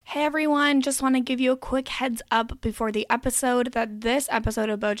Hey everyone, just want to give you a quick heads up before the episode that this episode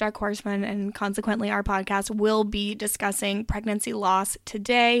of BoJack Horseman and consequently our podcast will be discussing pregnancy loss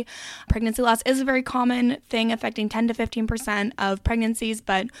today. Pregnancy loss is a very common thing affecting 10 to 15% of pregnancies,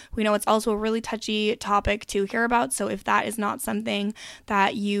 but we know it's also a really touchy topic to hear about. So if that is not something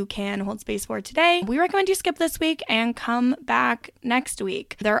that you can hold space for today, we recommend you skip this week and come back next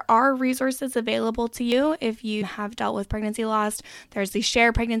week. There are resources available to you if you have dealt with pregnancy loss. There's the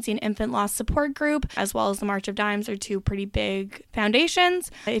Share Pregnancy and Infant Loss Support Group, as well as the March of Dimes are two pretty big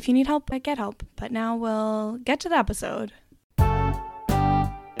foundations. If you need help, get help. But now we'll get to the episode.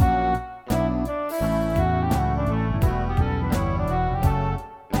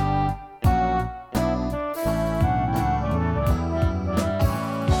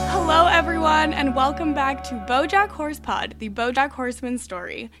 Hello everyone, and welcome back to BoJack Horsepod, the BoJack Horseman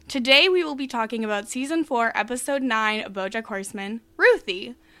story. Today we will be talking about Season 4, Episode 9 of BoJack Horseman,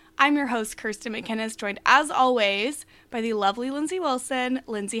 Ruthie. I'm your host, Kirsten McInnes, joined as always by the lovely Lindsay Wilson.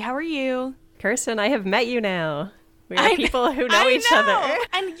 Lindsay, how are you? Kirsten, I have met you now. We are people who know each other.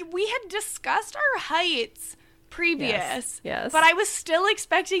 And we had discussed our heights previous. Yes. But I was still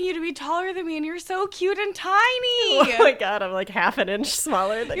expecting you to be taller than me, and you're so cute and tiny. Oh my god, I'm like half an inch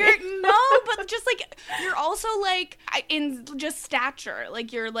smaller than you. No, but just like, you're also like, in just stature,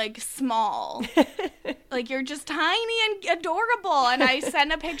 like you're like small. Like you're just tiny and adorable. And I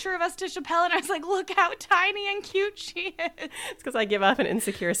sent a picture of us to Chappelle, and I was like, look how tiny and cute she is. It's because I give off an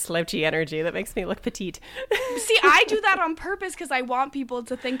insecure, slouchy energy that makes me look petite. See, I do that on purpose because I want people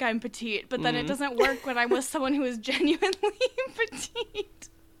to think I'm petite, but then it doesn't work when I'm with someone who is genuinely petite.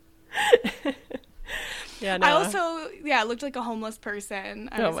 Yeah, no. I also, looked like a homeless person.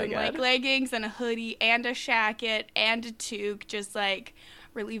 I was in like leggings and a hoodie and a shacket and a toque, just like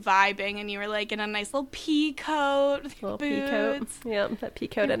really vibing, and you were like in a nice little pea coat with your boots. Yeah, that pea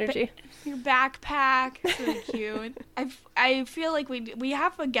coat energy. Your backpack. It's really cute. I feel like we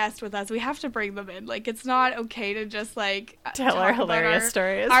have a guest with us. We have to bring them in. Like, it's not okay to just like tell our hilarious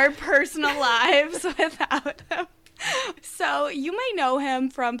stories, our personal lives without them. So you may know him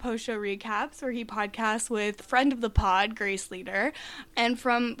from Post Show Recaps, where he podcasts with friend of the pod, Grace Leader, and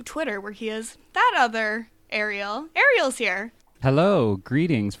from Twitter, where he is that other Ariel. Ariel's here. Hello,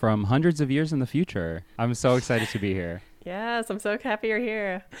 greetings from hundreds of years in the future. I'm so excited to be here. Yes, I'm so happy you're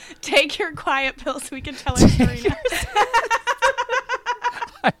here. Take your quiet pill so we can tell our story now.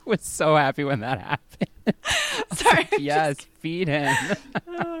 I was so happy when that happened. Sorry. Yes, feed him.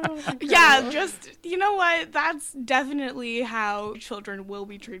 Yeah, just, you know what? That's definitely how children will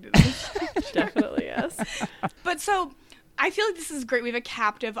be treated. Definitely, yes. But so, I feel like this is great. We have a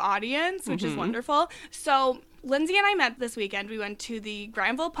captive audience, which is wonderful. So, Lindsay and I met this weekend. We went to the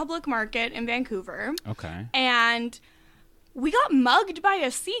Granville Public Market in Vancouver. Okay. And we got mugged by a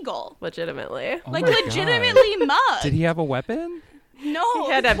seagull. Legitimately. Oh like, legitimately mugged. Did he have a weapon? No.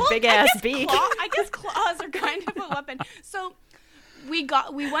 He had a big-ass beak. I guess claws are kind of a weapon. So we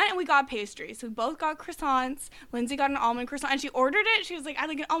went and we got pastries. So we both got croissants. Lindsay got an almond croissant, and she ordered it. She was like, I'd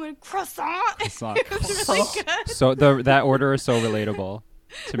like an almond croissant. It was really good. So that order is so relatable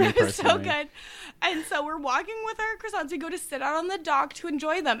to me personally. So good. And so we're walking with our croissants. We go to sit out on the dock to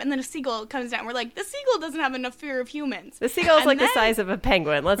enjoy them. And then a seagull comes down. We're like, the seagull doesn't have enough fear of humans. The seagull's like the size of a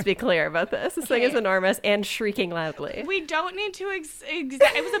penguin. Let's be clear about this. This thing is enormous and shrieking loudly. We don't need to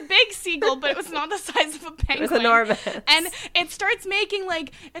it was a big seagull, but it was not the size of a penguin. It was enormous. And it starts making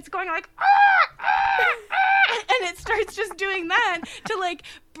like, it's going like, and it starts just doing that to like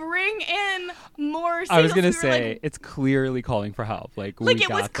bring in more seagulls. I was gonna say, it's clearly calling for help. Like we it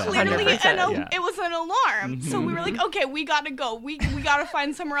was got that. clearly it was an alarm. Mm-hmm. So we were like, okay, we gotta go. We gotta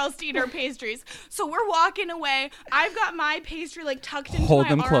find somewhere else to eat our pastries. So we're walking away. I've got my pastry like tucked into my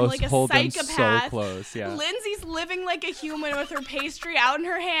arm close. like a Hold psychopath. them so close. Yeah. Lindsay's living like a human with her pastry out in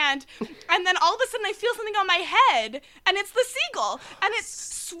her hand, and then all of a sudden I feel something on my head, and it's the seagull, and it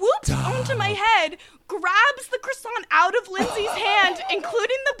swoops onto my head, grabs the croissant out of Lindsay's hand,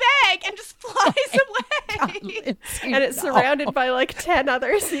 including the bag, and just flies away. And it's surrounded by like 10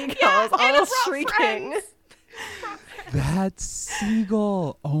 other seagulls, all shrieking. That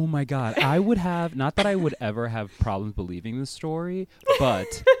seagull. Oh my God. I would have, not that I would ever have problems believing the story,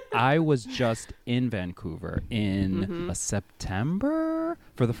 but I was just in Vancouver in a September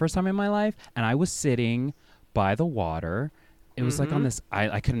for the first time in my life. And I was sitting by the water. It was like on this,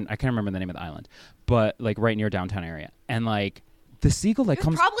 I can't remember the name of the island, but like right near downtown area. And like the seagull like It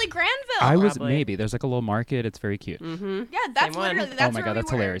was comes. probably Granville. I was Probably. maybe there's like a little market. It's very cute. Mm-hmm. Yeah, that's Same one. literally. That's Oh my where god, we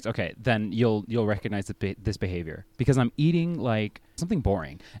that's were. hilarious. Okay, then you'll recognize this behavior because I'm eating like something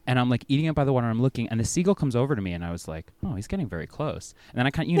boring, and I'm like eating it by the water. I'm looking, and the seagull comes over to me, and I was like, oh, he's getting very close. And then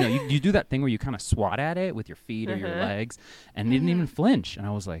I kind, you do that thing where you kind of swat at it with your feet or your legs, and it didn't even flinch. And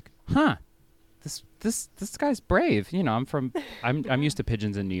I was like, huh. This guy's brave. I'm used to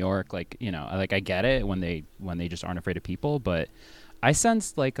pigeons in New York. Like, like I get it when they just aren't afraid of people, but I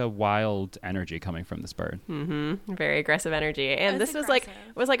sensed like a wild energy coming from this bird. Mm-hmm. Very aggressive energy. And That's this aggressive.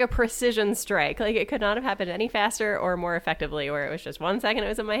 was like a precision strike. Like it could not have happened any faster or more effectively, where it was just 1 second it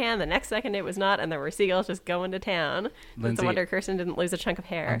was in my hand, the next second it was not, and there were seagulls just going to town. It's Lindsay, a wonder Kirsten didn't lose a chunk of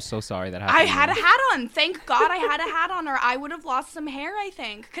hair. I'm so sorry that happened. I to had a you. hat on. Thank God I had a hat on, or I would have lost some hair. I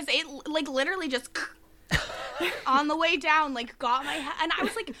think because it like literally just on the way down, like got my hat, and I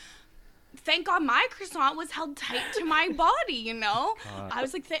was like. Thank God my croissant was held tight to my body, I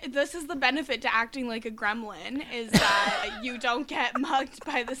was like, this is the benefit to acting like a gremlin, is that you don't get mugged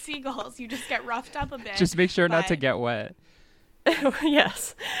by the seagulls. You just get roughed up a bit. Just make sure not to But- get wet.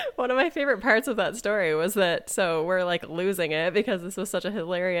 Yes. One of my favorite parts of that story was that, so we're like losing it because this was such a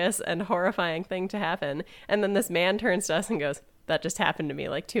hilarious and horrifying thing to happen. And then this man turns to us and goes, that just happened to me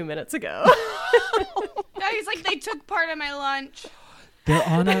like 2 minutes ago. Yeah, he's like, they took part of my lunch.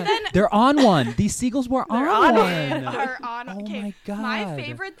 They're on one. These seagulls were on on one. Are on. Oh Okay. my God. My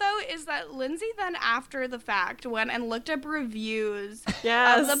favorite though is that Lindsay then after the fact went and looked up reviews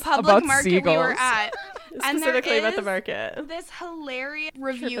Yes. of the public About market we were seagulls. at. And there Specifically about the is market. this hilarious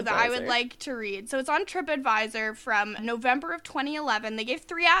review that I would TripAdvisor. like to read. So it's on TripAdvisor from November of 2011. They gave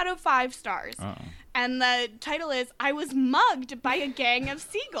 3 out of 5 stars. Uh-oh. And the title is I Was Mugged by a Gang of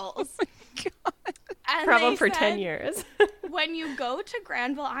Seagulls. And Problem they for 10 said, years. when you go to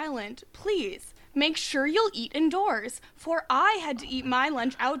Granville Island, please make sure you'll eat indoors, for I had to eat my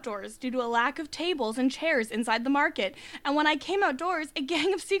lunch outdoors due to a lack of tables and chairs inside the market. And when I came outdoors, a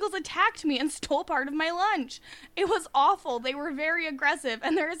gang of seagulls attacked me and stole part of my lunch. It was awful. They were very aggressive,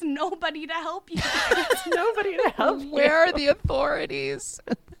 and there is nobody to help you. Nobody to help you. Where are the authorities?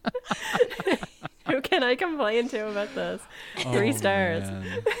 Who can I complain to about this? 3 stars.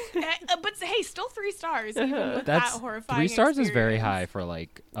 Man. But hey, still 3 stars, even with That's that horrifying 3 stars is very experience. high for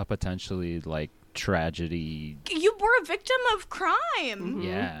like a potentially like tragedy. You were a victim of crime.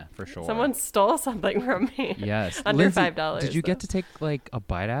 Yeah, for sure. Someone stole something from me. Yes. Under Lindsay, $5. Did you get though. to take like a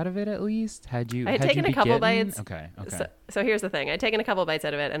bite out of it at least? Had you? I had had taken you a couple bitten? bites. Okay. So here's the thing. I'd taken a couple bites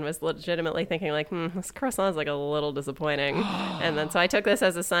out of it and was legitimately thinking like, this croissant is like a little disappointing. And then so I took this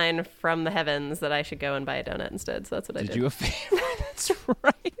as a sign from the heavens that I should go and buy a donut instead. So that's what I Did did. you a favor? That's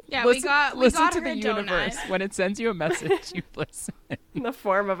right. Yeah, we got listen to her the a donut. universe. When it sends you a message, you listen. In the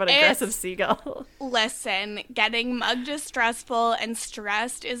form of an It's- aggressive seagull. Listen, getting mugged is stressful, and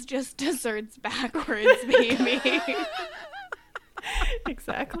stressed is just desserts backwards, baby.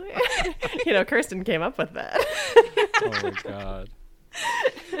 Exactly. Kirsten came up with that. Oh my god.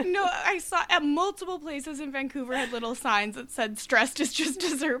 No, I saw at multiple places in Vancouver had little signs that said stressed is just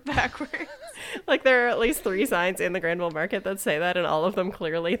dessert backwards. Like there are at least 3 signs in the Granville Market that say that, and all of them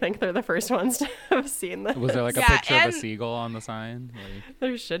clearly think they're the first ones to have seen this. Was there like a Yeah, picture of a and- seagull on the sign? Like,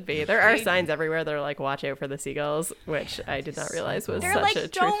 There should be. There are signs everywhere that are like, watch out for the seagulls, which I did not realize was They're such like, a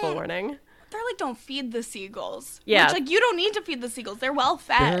truthful don't- warning. They're like, don't feed the seagulls. Yeah. Which, like, you don't need to feed the seagulls. They're well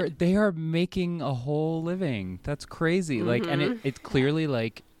fed. they are making a whole living. That's crazy. Like, and it's clearly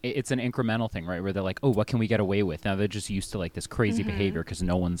like it's an incremental thing, right? Where they're like, oh, what can we get away with? Now they're just used to like this crazy behavior because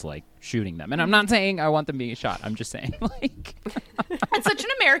no one's like shooting them. And I'm not saying I want them being shot. I'm just saying like, It's such an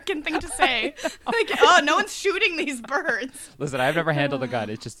American thing to say. Like, oh, no one's shooting these birds. listen, I've never handled a gun.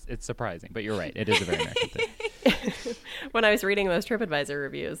 It's surprising, but you're right. It is a very American thing. When I was reading those TripAdvisor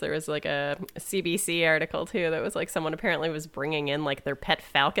reviews, there was like a CBC article too that was like someone apparently was bringing in like their pet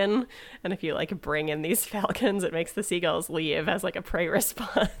falcon, and if you like bring in these falcons, it makes the seagulls leave as like a prey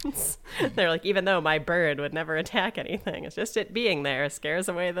response. They're like, even though my bird would never attack anything, it's just it being there scares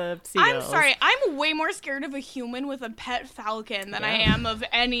away the seagulls. I'm sorry. I'm way more scared of a human with a pet falcon than I am of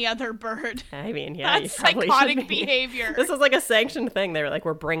any other bird. I mean, yeah, That's you probably psychotic should be. behavior. This was like a sanctioned thing. They were like,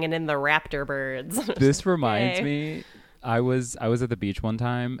 we're bringing in the raptor birds. This reminds Yay. me. I was at the beach one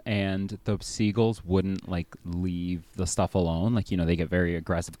time, and the seagulls wouldn't like leave the stuff alone. Like, they get very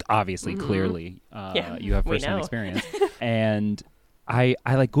aggressive. Obviously, clearly, Yeah, you have we firsthand know. experience. And I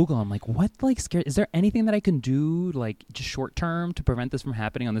like Google. I'm like, what like scare? Is there anything that I can do like just short term to prevent this from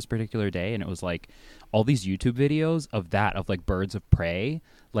happening on this particular day? And it was like all these YouTube videos of like birds of prey,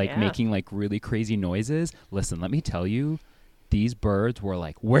 like Yeah. making like really crazy noises. Listen, let me tell you. these birds were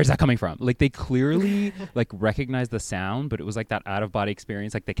like, where's that coming from? Like they clearly like recognized the sound, but it was like that out of body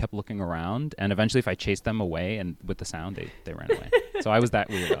experience. Like they kept looking around, and eventually if I chased them away and with the sound, they ran away. So I was that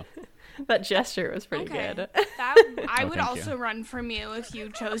weirdo. That gesture was pretty good. I would thank also you. run from you if you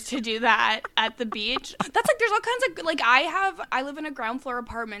chose to do that at the beach. That's like, there's all kinds of, like, I live in a ground floor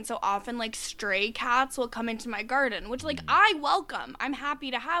apartment, so often, like, stray cats will come into my garden, which, like, I welcome. I'm happy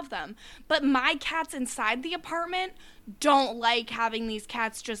to have them. But my cats inside the apartment don't like having these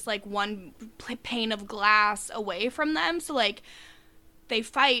cats just, like, one pane of glass away from them. So, like, they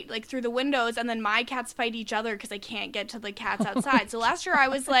fight, like, through the windows, and then my cats fight each other because I can't get to the cats outside. So last year I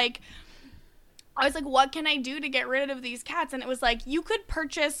was like, what can I do to get rid of these cats? And it was like, you could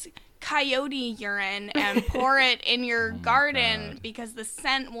purchase coyote urine and pour it in your garden because the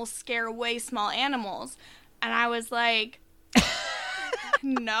scent will scare away small animals. And I was like,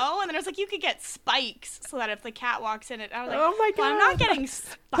 no. And then I was like, you could get spikes so that if the cat walks in it, I was like, oh my God. well, I'm not getting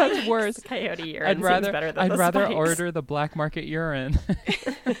spikes. That's worse. Coyote urine I'd rather seems better than the spikes. order the black market urine.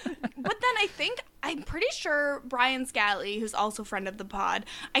 But then I'm pretty sure Brian Scally, who's also a friend of the pod,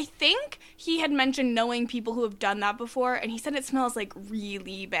 I think he had mentioned knowing people who have done that before, and he said it smells like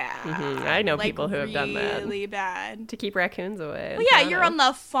really bad. Mm-hmm. I know like, people who have done that. Really bad. To keep raccoons away. Well, yeah, you're on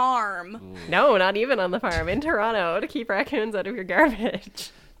the farm. No, not even on the farm. In Toronto, to keep raccoons out of your garbage.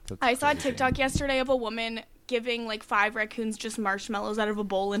 I saw a TikTok yesterday of a woman giving like 5 raccoons just marshmallows out of a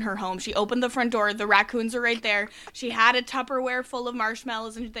bowl in her home. She opened the front door. The raccoons are right there. She had a Tupperware full of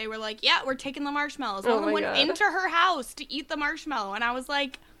marshmallows, and they were like, yeah, we're taking the marshmallows. One of them went into her house to eat the marshmallow, and I was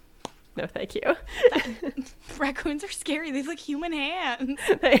like, no, thank you. Raccoons are scary. They have like human hands.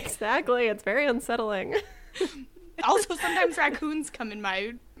 Exactly. It's very unsettling. Also, sometimes raccoons come in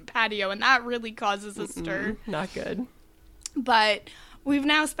my patio, and that really causes a stir. Not good. But we've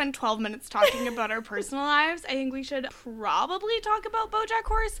now spent 12 minutes talking about our personal lives. I think we should probably talk about BoJack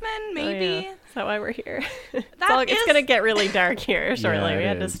Horseman, maybe. Oh, yeah. That's why we're here. That it's going to get really dark here shortly. Yeah, we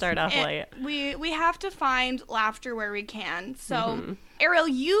had to is. start off late. We have to find laughter where we can. So, Ariel,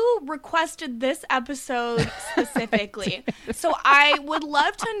 you requested this episode specifically. So I would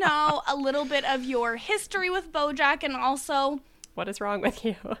love to know a little bit of your history with BoJack, and also... What is wrong with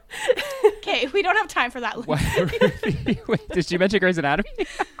you? Okay, we don't have time for that. Wait, did she mention Grey's Anatomy?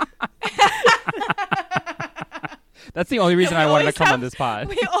 That's the only reason I wanted to come on this pod.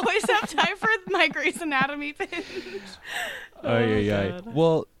 We always have time for my Grey's Anatomy binge. Oh,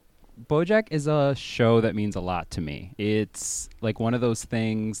 well, BoJack is a show that means a lot to me. It's like one of those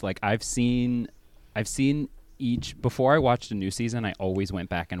things. Like I've seen before I watched a new season, I always went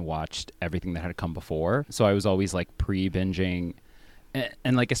back and watched everything that had come before. So I was always like pre-binging,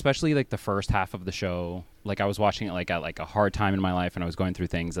 and like especially like the first half of the show, like I was watching it like at like a hard time in my life, and I was going through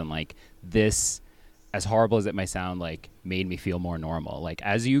things, and like this, as horrible as it may sound, like made me feel more normal. Like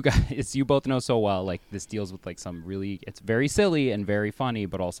as you guys, you both know so well, like this deals with like some really, it's very silly and very funny,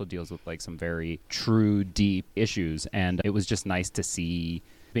 but also deals with like some very true, deep issues. And it was just nice to see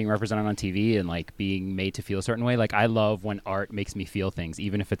being represented on TV and like being made to feel a certain way. Like I love when art makes me feel things,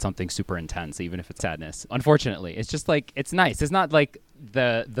 even if it's something super intense, even if it's sadness. Unfortunately, it's just like, it's nice. It's not like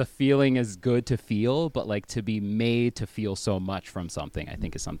the feeling is good to feel, but like to be made to feel so much from something, I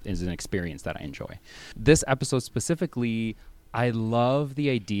think is an experience that I enjoy. This episode specifically, I love the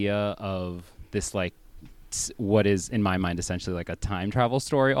idea of this like what is in my mind essentially like a time travel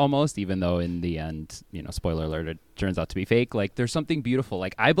story almost, even though in the end, you know, spoiler alert, it turns out to be fake. Like there's something beautiful.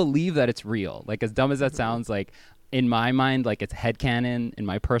 Like I believe that it's real. Like as dumb as that sounds, like in my mind, like it's headcanon, in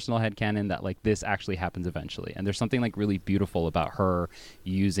my personal headcanon, that like this actually happens eventually. And there's something like really beautiful about her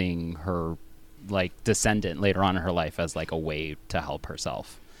using her like descendant later on in her life as like a way to help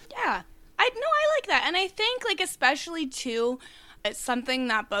herself. Yeah, I like that. And I think like especially too, it's something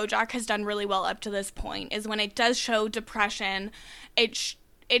that BoJack has done really well up to this point is when it does show depression, it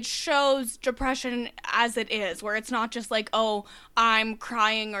shows depression as it is, where it's not just like, oh, I'm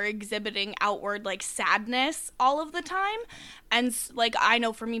crying or exhibiting outward like sadness all of the time. And like I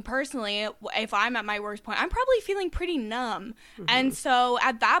know for me personally, if I'm at my worst point, I'm probably feeling pretty numb. And so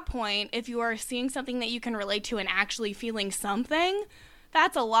at that point, if you are seeing something that you can relate to and actually feeling something,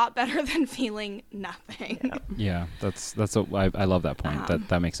 that's a lot better than feeling nothing. Yeah, I love that point.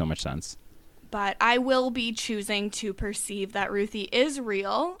 That makes so much sense. But I will be choosing to perceive that Ruthie is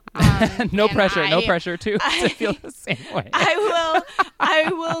real. No pressure to feel the same way. I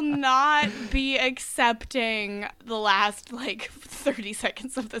will not be accepting the last like 30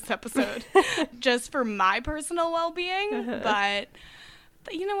 seconds of this episode just for my personal well-being. But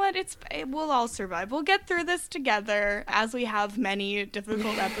you know what? We'll all survive. We'll get through this together, as we have many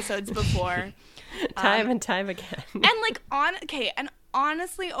difficult episodes before. Time and time again. And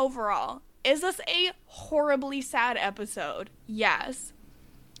honestly, overall, is this a horribly sad episode? Yes.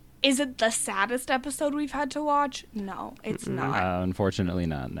 Is it the saddest episode we've had to watch? No, it's not. Unfortunately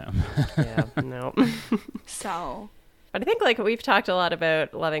not, no. Yeah, no. So... But I think, like, we've talked a lot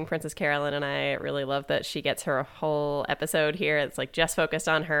about loving Princess Carolyn, and I really love that she gets her whole episode here. It's, like, just focused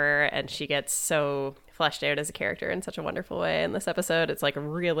on her, and she gets so fleshed out as a character in such a wonderful way in this episode. It's, like,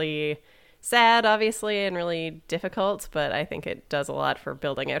 really sad, obviously, and really difficult, but I think it does a lot for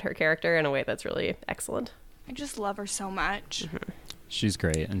building out her character in a way that's really excellent. I just love her so much. Mm-hmm. She's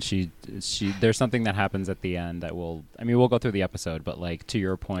great, and she there's something that happens at the end that we'll go through the episode, but, like, to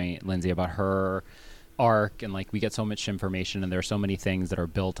your point, Lindsay, about her arc, and, like, we get so much information, and there are so many things that are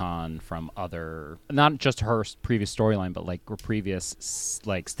built on from other, not just her previous storyline, but, like, her previous,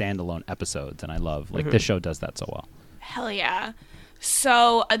 like, standalone episodes, and I love, like, this show does that so well. Hell yeah.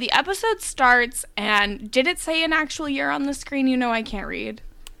 So the episode starts, and did it say an actual year on the screen? You know I can't read.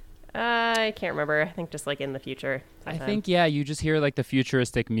 I can't remember. I think just, like, in the future. I think, yeah, you just hear, like, the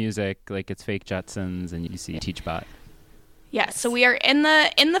futuristic music, like, it's fake Jetsons, and you see Teachbot. Yeah, so we are in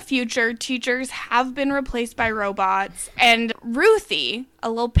the future. Teachers have been replaced by robots, and Ruthie, a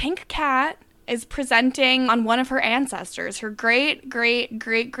little pink cat, is presenting on one of her ancestors, her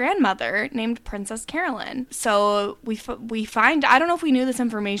great-great-great-grandmother named Princess Carolyn. So we find, I don't know if we knew this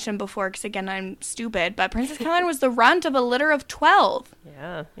information before, because again, I'm stupid, but Princess Carolyn was the runt of a litter of 12.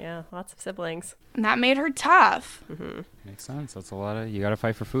 Yeah, lots of siblings. And that made her tough. Mm-hmm. Makes sense. That's a lot of, you gotta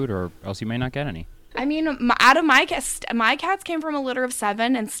fight for food, or else you may not get any. I mean, out of my cats came from a litter of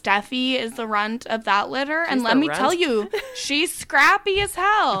 7, and Steffi is the runt of that litter. She's and let me tell you, she's scrappy as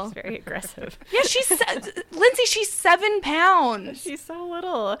hell. It's very aggressive. Yeah, Lindsay, she's 7 pounds. She's so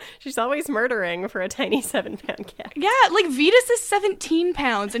little. She's always murdering for a tiny 7-pound cat. Yeah, like Vetus is 17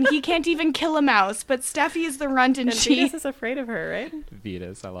 pounds, and he can't even kill a mouse. But Steffi is the runt, and she Vetus is afraid of her, right?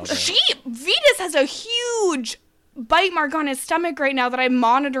 Vetus, I love that. Vetus has a huge bite mark on his stomach right now that I'm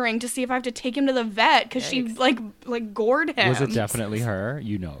monitoring to see if I have to take him to the vet because she like gored him. Was it definitely her?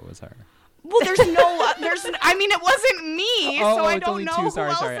 You know it was her. Well, I mean, it wasn't me, so I don't know.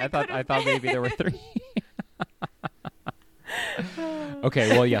 Sorry. I thought maybe there were 3.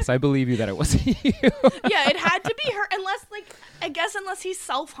 Okay, well, yes, I believe you that it wasn't you. Yeah, it had to be her, unless he's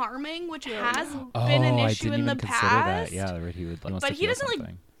self-harming, which has been an issue in the past. That. Yeah, right, he would. But he doesn't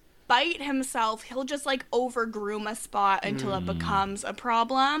like bite himself. He'll just like overgroom a spot until it becomes a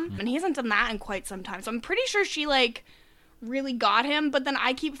problem, and he hasn't done that in quite some time. So I'm pretty sure she like really got him, but then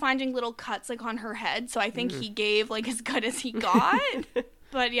I keep finding little cuts like on her head, so I think he gave like as good as he got.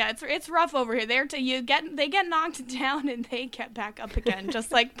 But yeah, it's rough over here. They get knocked down and they get back up again,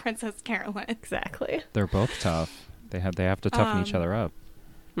 just like Princess Carolyn. Exactly. They're both tough. They have to toughen each other up.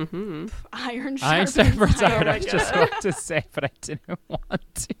 Mm-hmm. Iron I sharpens I iron. was just about to say, but I didn't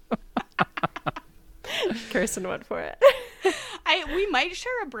want to. Kirsten went for it. We might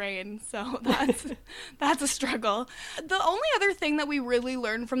share a brain, so that's a struggle. The only other thing that we really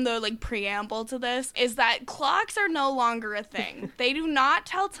learned from the like preamble to this is that clocks are no longer a thing. They do not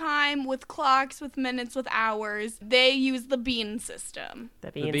tell time with clocks, with minutes, with hours. They use the bean system.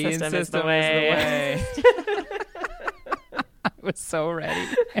 The bean system is the way. I was so ready.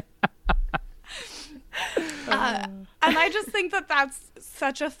 And I just think that that's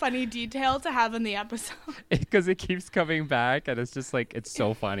such a funny detail to have in the episode. Because it keeps coming back, and it's just like, it's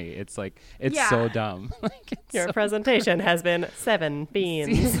so funny. It's like, it's so dumb. Like, Your presentation has been 7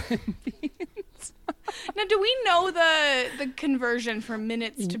 beans. Now, do we know the conversion from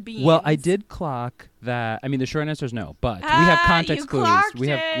minutes to beans? Well, I did clock that. I mean, the short answer is no, but we have context clues. We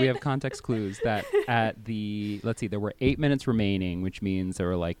have context clues that at the, let's see, there were 8 minutes remaining, which means there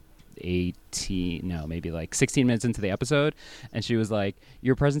were like 16 minutes into the episode, and she was like,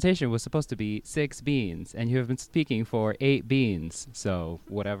 your presentation was supposed to be 6 beans and you have been speaking for 8 beans, so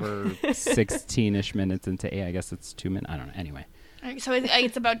whatever. 16ish minutes into 8, I guess it's 2 minutes, I don't know, anyway. So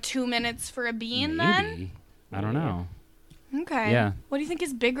it's about 2 minutes for a bean. Maybe. Then I don't know. Okay. Yeah. What do you think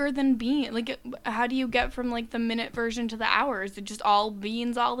is bigger than bean? Like, how do you get from like the minute version to the hours? Is it just all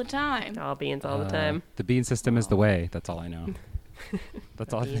beans all the time? All beans all the time. The bean system is the way, that's all I know.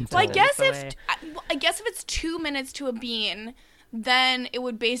 That's all I've been told. Well, I guess if it's 2 minutes to a bean, then it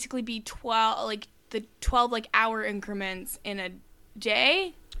would basically be 12 like hour increments in a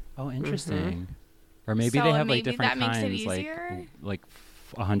day. Oh, interesting. Or maybe So they have maybe like different that makes it kinds, easier? like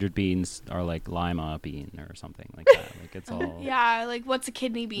 100 beans are like lima bean or something like that. Like it's all. Yeah, like what's a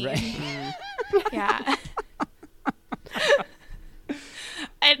kidney bean? Right. Yeah.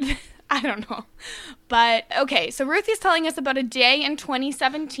 And I don't know. But, okay, so Ruthie's telling us about a day in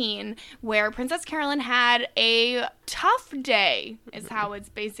 2017 where Princess Carolyn had a tough day, is how it's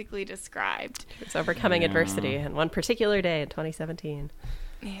basically described. It's overcoming adversity in one particular day in 2017.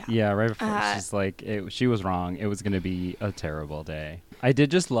 Yeah, right before she's like, she was wrong. It was going to be a terrible day. I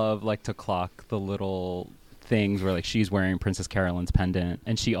did just love, like, to clock the little things where, like, she's wearing Princess Carolyn's pendant,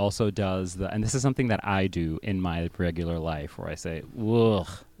 and she also does and this is something that I do in my regular life, where I say, ugh,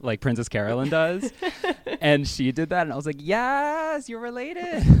 like Princess Carolyn does. And she did that, and I was like, yes, you're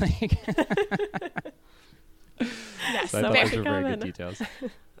related. Yes, So I thought those were very good details.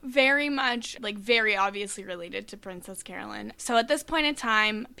 very much, like, very obviously related to Princess Carolyn. So at this point in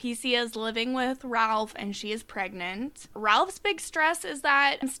time, PC is living with Ralph and she is pregnant. Ralph's big stress is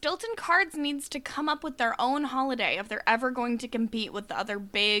that Stilton Cards needs to come up with their own holiday if they're ever going to compete with the other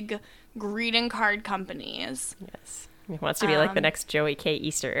big greeting card companies. Yes. He wants to be like the next Joey K.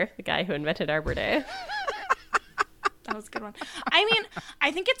 Easter, the guy who invented Arbor Day. That was a good one. I mean,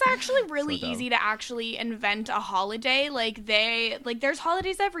 I think it's actually really easy to actually invent a holiday. Like, there's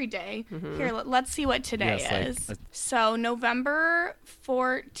holidays every day. Mm-hmm. Here, let's see what today is. So November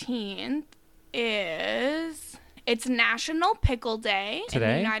 14th it's National Pickle Day in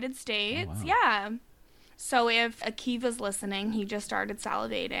the United States. Oh, wow. Yeah. So if Akiva's listening, he just started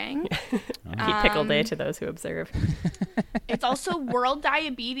salivating. Keep Pickle Day to those who observe. It's also World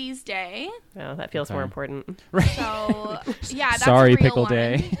Diabetes Day. Oh, that feels more important. Right. So, yeah, that's Sorry, a real Pickle one.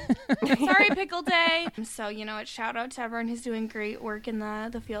 Day. Sorry, Pickle Day. So, shout out to everyone who's doing great work in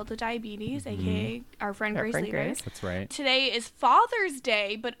the field of diabetes, aka our friend Grace Levers. That's right. Today is Father's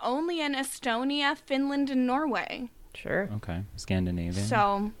Day, but only in Estonia, Finland, and Norway. Sure. Okay. Scandinavian.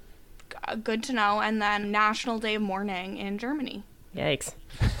 So, good to know. And then National Day of Mourning in Germany. Yikes.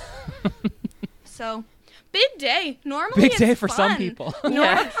 So, big day. Normally big it's day for fun. some people.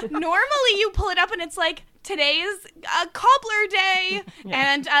 Normally you pull it up and it's like, today's a Cobbler Day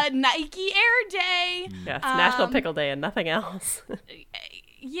and a Nike Air Day. Yes, National Pickle Day and nothing else.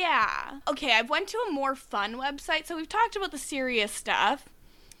 Yeah. Okay, I went to a more fun website. So we've talked about the serious stuff.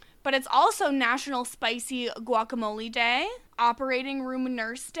 But it's also National Spicy Guacamole Day, Operating Room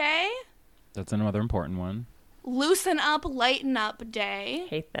Nurse Day. That's another important one. Loosen Up, Lighten Up Day.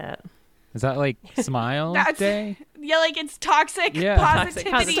 Hate that. Is that like Smile Day? Yeah, like it's Toxic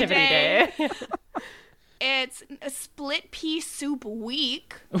Positivity Day. It's a Split Pea Soup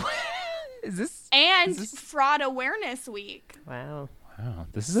Week. And Fraud Awareness Week. Wow.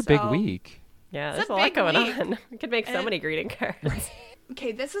 This is a big week. Yeah, there's a lot going on. We could make so many greeting cards.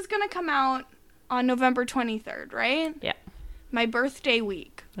 Okay, this is going to come out on November 23rd, right? Yeah. My birthday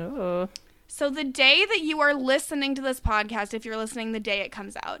week. Oh. So the day that you are listening to this podcast, if you're listening the day it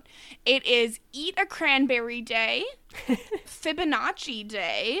comes out, it is Eat a Cranberry Day, Fibonacci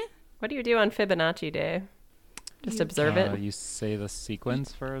Day. What do you do on Fibonacci Day? Just observe it? You say the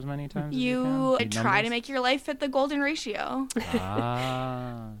sequence for as many times you as you can? Try to make your life fit the golden ratio.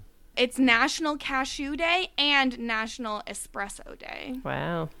 It's National Cashew Day and National Espresso Day.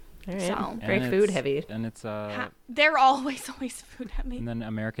 Wow. All right. So, very food heavy. And it's they're always food heavy. And then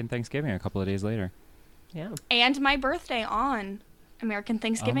American Thanksgiving a couple of days later. Yeah. And my birthday on American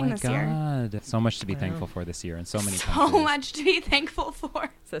Thanksgiving this year. Oh my God. So much to be thankful for this year in so many countries. So much to be thankful for.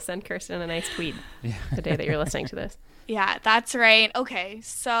 So send Kirsten a nice tweet the day that you're listening to this. Yeah, that's right. Okay,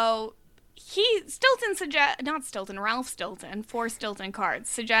 so Ralph Stilton, for Stilton Cards,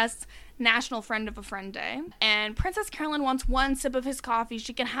 suggests National Friend of a Friend Day. And Princess Carolyn wants one sip of his coffee.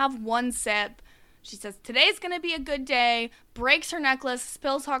 She can have one sip. She says, today's going to be a good day, breaks her necklace,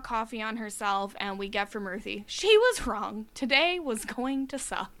 spills hot coffee on herself, and we get from Ruthie, she was wrong. Today was going to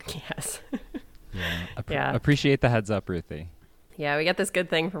suck. Yes. Appreciate the heads up, Ruthie. Yeah, we get this good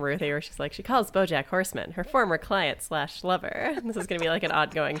thing from Ruthie where she's like, she calls BoJack Horseman her former client/lover. This is going to be like an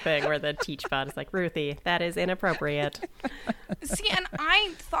ongoing thing where the teach bot is like, Ruthie, that is inappropriate. See, and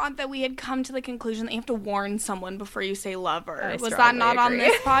I thought that we had come to the conclusion that you have to warn someone before you say lover. Was that strongly not on agree.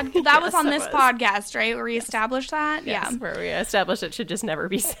 this podcast? That was Yes, on it this was. podcast, right? Where we established that? Yes, Yeah. where we established it should just never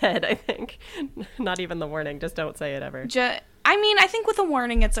be said, I think. Not even the warning. Just don't say it ever. I mean, I think with a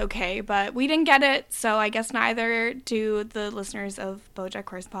warning it's okay, but we didn't get it, so I guess neither do the listeners of BoJack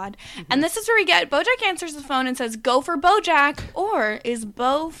Horseman. And this is where we get BoJack answers the phone and says, "Go for BoJack," or is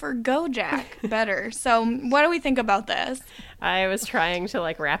 "Bo for GoJack" better? So, what do we think about this? I was trying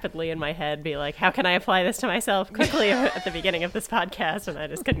to rapidly in my head be like, how can I apply this to myself quickly at the beginning of this podcast, and I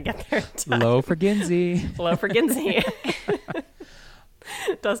just couldn't get there in time. Low for Ginsey. Low for Ginsey.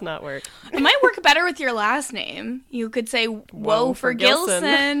 Does not work. It might work better with your last name. You could say "Woe for Gilson."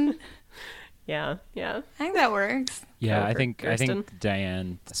 Gilson." Yeah. I think that works. Yeah, Go I for think Kirsten.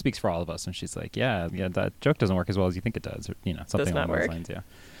 Diane speaks for all of us when she's like, yeah, that joke doesn't work as well as you think it does, or something not along those work. lines. Yeah.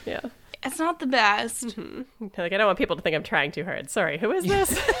 Yeah. It's not the best. Like, I don't want people to think I'm trying too hard. Sorry, who is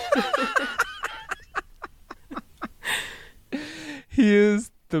this? He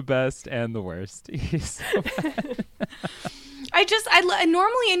is the best and the worst. He's so bad.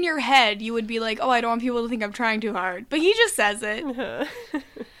 Normally in your head you would be like, oh, I don't want people to think I'm trying too hard, but he just says it.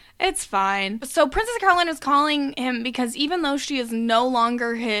 It's fine. So Princess Caroline is calling him because even though she is no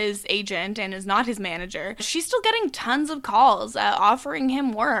longer his agent and is not his manager, she's still getting tons of calls offering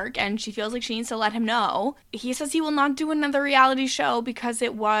him work, and she feels like she needs to let him know. He says he will not do another reality show because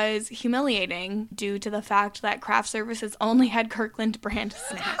it was humiliating due to the fact that craft services only had Kirkland brand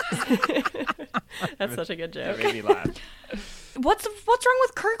snacks. That's such a good joke. That made me laugh. What's wrong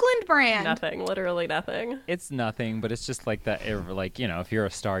with Kirkland brand? Nothing. Literally nothing. It's nothing, but it's just like that. Like, if you're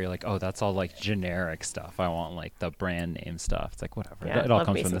a star, you're like, oh, that's all like generic stuff. I want like the brand name stuff. It's like whatever. Yeah, It all love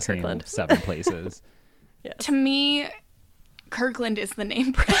comes me from some the same Kirkland. 7 places. Yes. To me, Kirkland is the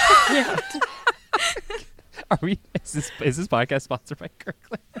name brand. Yeah. Are we? Is this podcast sponsored by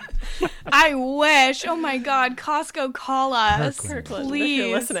Kirkland? I wish. Oh my God, Costco, call us, Kirkland, If please.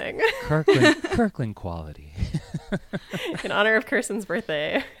 you're listening. Kirkland quality. In honor of Kirsten's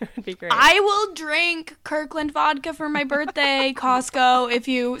birthday. It would be great. I will drink Kirkland vodka for my birthday, Costco, if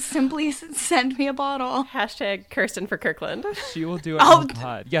you simply send me a bottle. Hashtag Kirsten for Kirkland. She will do it. Oh, Oh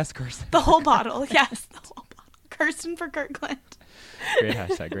God, yes, Kirsten. The whole bottle, yes, the whole bottle. Kirsten for Kirkland. Great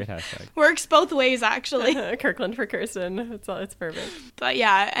hashtag. Great hashtag. Works both ways, actually. Kirkland for Kirsten. It's perfect. But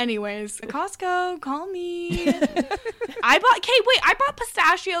yeah, anyways, Costco, call me. I bought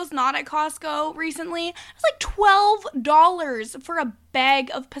pistachios not at Costco recently. It was like $12 for a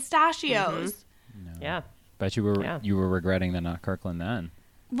bag of pistachios. No. Yeah. Bet you were regretting the not Kirkland then.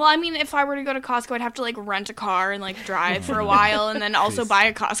 Well, I mean, if I were to go to Costco, I'd have to like rent a car and like drive for a while and then also Please. buy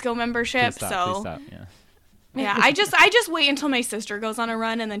a Costco membership. Please stop. Yeah. Yeah, I just wait until my sister goes on a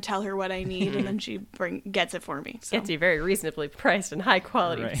run and then tell her what I need and then she gets it for me. So. Gets you very reasonably priced and high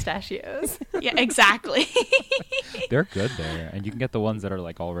quality Right. pistachios. Yeah, exactly. They're good there, and you can get the ones that are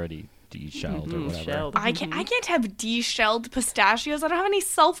like already de-shelled or whatever. Shelled. I can't have de-shelled pistachios. I don't have any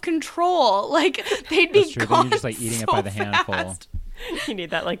self-control. Like they'd be That's true. Then gone you're just like eating so it by the handful. fast. You need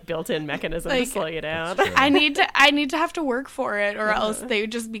that like built-in mechanism Like- to slow you down. That's true. I need to have to work for it or else they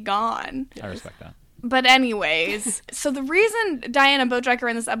would just be gone. I respect that. But anyways, so the reason Diane and Bojack are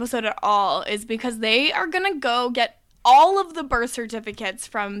in this episode at all is because they are going to go get all of the birth certificates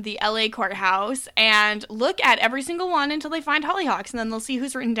from the LA courthouse and look at every single one until they find Hollyhocks, and then they'll see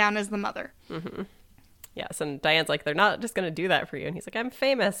who's written down as the mother. Yes, and Diane's like, they're not just going to do that for you. And he's like, I'm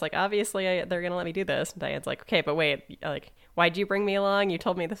famous. Like, obviously, they're going to let me do this. And Diane's like, okay, but wait, like, why'd you bring me along? You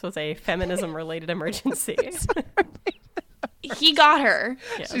told me this was a feminism-related emergency. He got her.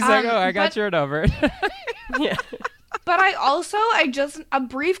 Yeah. She's like, oh, I got but- your number. Yeah. But a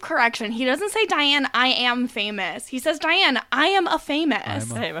brief correction. He doesn't say, Diane, I am famous. He says, Diane, I am a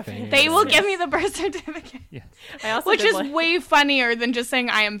famous. I am a famous. They will Yes. give me the birth certificate. Yes. I also Which did, is like- way funnier than just saying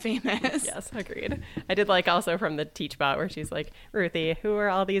I am famous. Yes, agreed. I did like also from the TeachBot where she's like, Ruthie, who are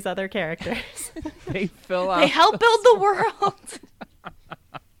all these other characters? They fill out. They help build the world.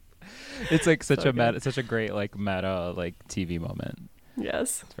 It's like such So a meta, good. such a great like meta like TV moment.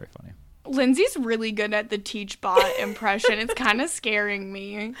 Yes. It's very funny. Lindsay's really good at the TeachBot impression. It's kind of scaring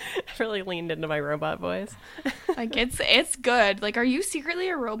me. I really leaned into my robot voice. Like it's good. Like, are you secretly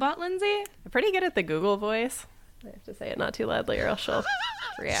a robot, Lindsay? I'm pretty good at the Google voice. I have to say it not too loudly or else she'll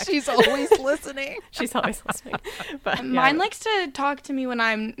react. She's always listening. She's always listening. But yeah, Mine likes to talk to me when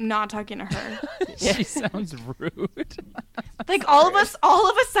I'm not talking to her. She sounds rude. Like all of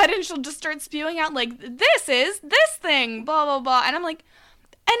a sudden she'll just start spewing out like, this is this thing, blah blah blah, and I'm like,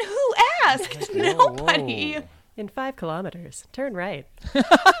 and who asked? Whoa, Nobody. whoa. in 5 kilometers, turn right.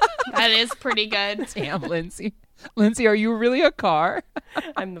 That is pretty good. Damn, Lindsay. Lindsay, are you really a car?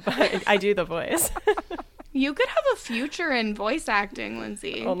 I do the voice. You could have a future in voice acting,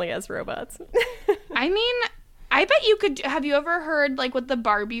 Lindsay. Only as robots. I mean, I bet you could. Have you ever heard like what the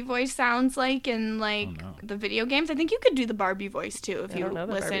Barbie voice sounds like in like Oh, no. the video games? I think you could do the Barbie voice too if I you don't know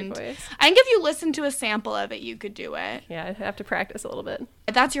the Barbie listened. voice. I think if you listened to a sample of it, you could do it. Yeah, I have to practice a little bit.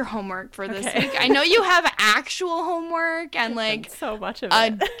 That's your homework for this Okay. week. I know you have actual homework and like So much of a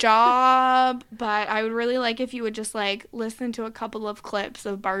it. job, but I would really like if you would just like listen to a couple of clips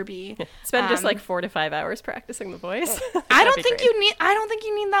of Barbie. Spend just um, like 4 to 5 hours practicing the voice. I That'd don't be think great.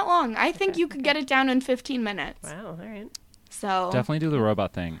 you need that long. I think you could get it down in 15 minutes. Wow, all right. So Definitely do the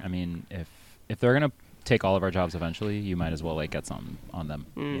robot thing. I mean, if they're gonna take all of our jobs eventually, you might as well like get some on them.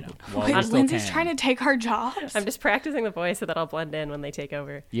 You know, while Wait, we still Lindsay's can. trying to take our jobs. I'm just practicing the voice so that I'll blend in when they take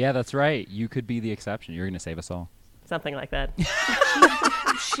over. Yeah, that's right. You could be the exception. You're going to save us all. Something like that.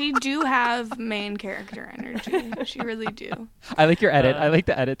 She do have main character energy. She really do. I like your edit. I like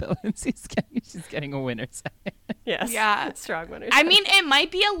the edit that Lindsay's getting. She's getting a winner's edit. Yes. Yeah. Strong winners. I mean, it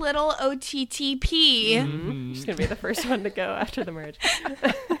might be a little OTTP. She's going to be the first one to go after the merge.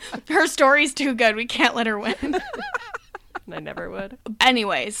 Her story's too good. We can't let her win. And I never would.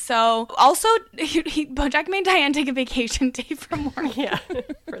 Anyways, so also, Bojack made Diane take a vacation day from work. Yeah.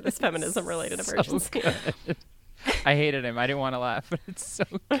 For this feminism-related emergency. Good. I hated him. I didn't want to laugh, but it's so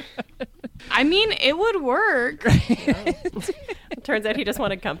good. I mean, it would work. Turns out he just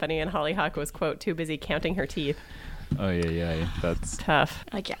wanted company, and Hollyhock was, quote, too busy counting her teeth. Oh, yeah. That's Tough.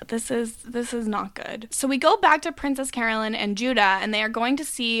 Like, yeah, this is not good. So we go back to Princess Carolyn and Judah, and they are going to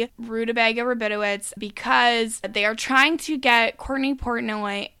see Rutabaga Rabinowitz because they are trying to get Courtney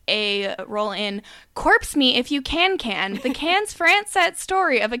Portnoy a role in Corpse Me If You Can, the Cannes France set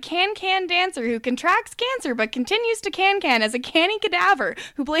story of a can dancer who contracts cancer but continues to can as a canny cadaver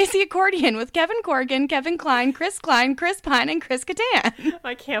who plays the accordion with Kevin Corrigan, Kevin Kline, Chris Pine, and Chris Kattan.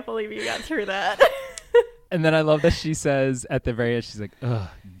 I can't believe you got through that. And then I love that she says at the very end, she's like, ugh,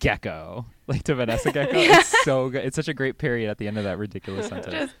 gecko. Like to Vanessa Gecko. Yeah. It's so good. It's such a great period at the end of that ridiculous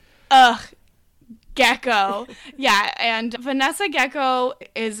sentence. Ugh. Gecko. Yeah, and Vanessa Gecko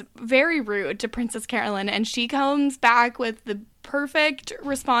is very rude to Princess Carolyn, and she comes back with the perfect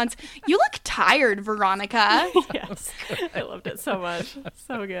response. You look tired, Veronica. Yes. I loved it so much.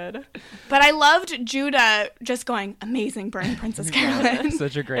 So good. But I loved Judah just going, amazing burn, Princess Carolyn.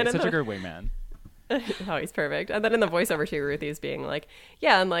 Such a great wingman. Oh, he's perfect. And then in the voiceover too, Ruthie's being like,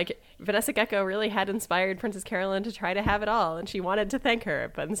 yeah, and like Vanessa Gecko really had inspired Princess Carolyn to try to have it all, and she wanted to thank her,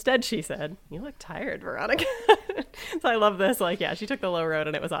 but instead she said, you look tired, Veronica. So I love this. Like, yeah, she took the low road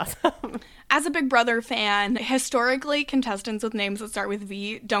and it was awesome. As a Big Brother fan, historically, contestants with names that start with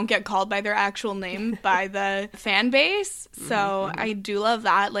V don't get called by their actual name by the fan base. So I do love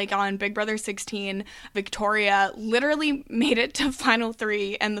that. Like on Big Brother 16, Victoria literally made it to Final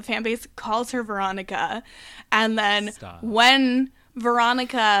 3 and the fan base calls her Veronica. And then when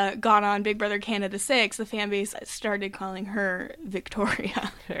Veronica got on Big Brother Canada 6, the fan base started calling her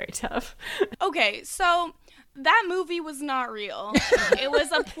Victoria. Very tough. Okay, so that movie was not real. It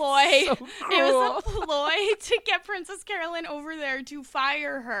was a ploy. It was a ploy to get Princess Carolyn over there to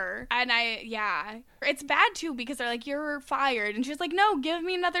fire her. And it's bad too because they're like, you're fired. And she's like, no, give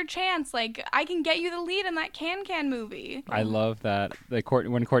me another chance. Like, I can get you the lead in that Can movie. I love that.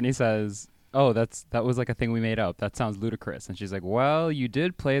 When Courtney says, oh, that was like a thing we made up. That sounds ludicrous. And she's like, well, you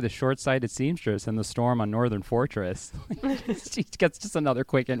did play the short-sighted seamstress in The Storm on Northern Fortress. She gets just another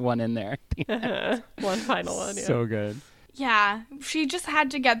quick one in there. One final one, yeah. So good. Yeah, she just had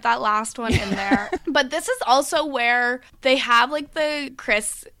to get that last one in there. But this is also where they have like the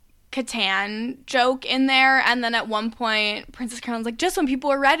Chris Kattan joke in there. And then at one point, Princess Carolyn's like, just when people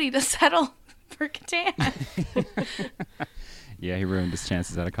are ready to settle for Kattan. Yeah, he ruined his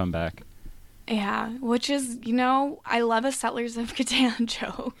chances at a comeback. Yeah, which is, I love a Settlers of Catan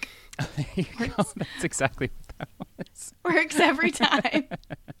joke. There you go. That's exactly what that was. Works every time.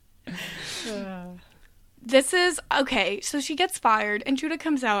 This is, okay, so she gets fired, and Judah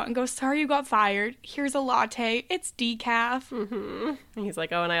comes out and goes, sorry you got fired. Here's a latte. It's decaf. Mm-hmm. And he's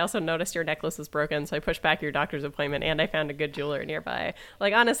like, oh, and I also noticed your necklace was broken, so I pushed back your doctor's appointment, and I found a good jeweler nearby.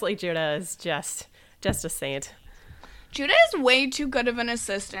 Like, honestly, Judah is just a saint. Judah is way too good of an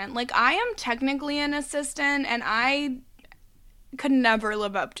assistant. Like, I am technically an assistant, and I could never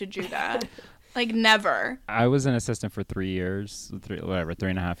live up to Judah. Like, never. I was an assistant for 3 years,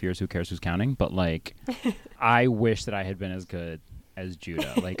 3.5 years. Who cares who's counting? But, like, I wish that I had been as good as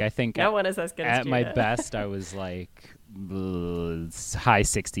Judah. Like, I think no one is as good as at Judah. my best, I was, like, high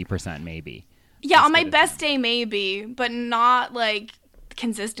 60% maybe. Yeah, on my best day, maybe, but not, like,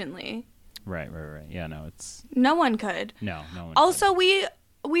 consistently. Right. Yeah, no, it's... No one could. No one Also, we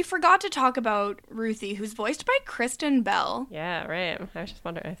forgot to talk about Ruthie, who's voiced by Kristen Bell. Yeah, right. I was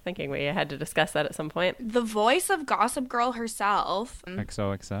just thinking we had to discuss that at some point. The voice of Gossip Girl herself.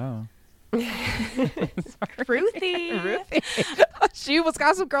 XOXO. Ruthie. She was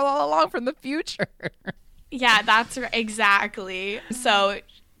Gossip Girl all along from the future. Yeah, that's exactly. So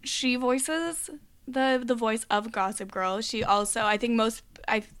she voices the voice of Gossip Girl. She also, I think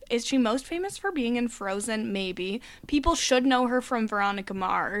is she most famous for being in Frozen? Maybe. People should know her from Veronica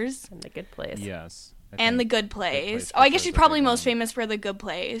Mars. And The Good Place. Yes. And The Good Place. Oh, I guess she's probably most famous for The Good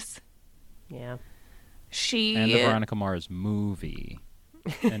Place. Yeah. She... And the Veronica Mars movie.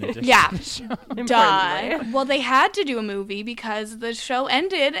 in addition Yeah. to the show. Duh. Importantly. Well, they had to do a movie because the show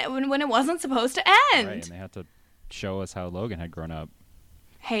ended when it wasn't supposed to end. Right, and they had to show us how Logan had grown up.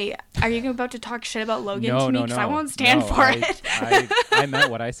 Hey, are you about to talk shit about Logan No, to me? no, Because no. I won't stand No, for it. I meant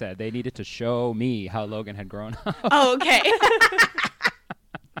what I said. They needed to show me how Logan had grown up. Oh, okay.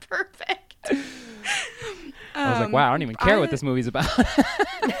 Perfect. I was like, wow, I don't even care what this movie's about.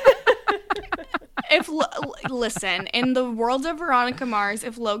 Listen, in the world of Veronica Mars,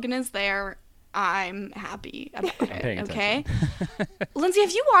 if Logan is there, I'm happy about paying it. Okay. Lindsay,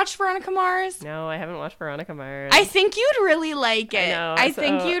 have you watched Veronica Mars? No, I haven't watched Veronica Mars. I think you'd really like it. know, I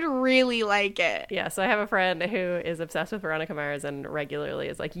think so- you'd really like it. Yeah, so I have a friend who is obsessed with Veronica Mars and regularly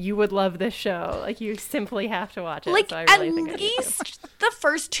is like, you would love this show. Like, you simply have to watch it. Like, so I at really think I need to. least the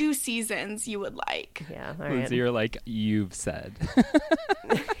first 2 seasons you would like. Yeah, all right. Lindsay, you're like, you've said.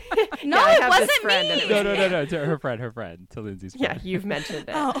 No, I it have this wasn't friend me. and it No, to her friend, to Lindsay's Yeah, friend. you've mentioned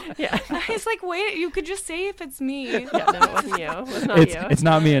it. Oh. Yeah. I was like, wait, you could just say if it's me. Yeah, no, it wasn't you. It was not you. It's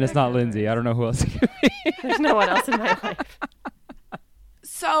not me and it's not Lindsay. I don't know who else it could be. There's no one else in my life.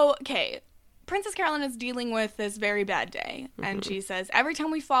 So, okay, Princess Carolyn is dealing with this very bad day, and she says, every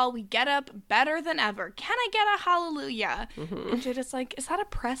time we fall, we get up better than ever. Can I get a hallelujah? And Judith's like, is that a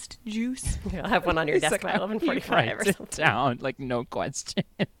pressed juice? You'll have one on your He's desk like, by 11:45 or write it something. down, like no question.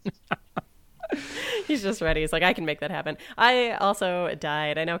 He's just ready. He's like, I can make that happen. I also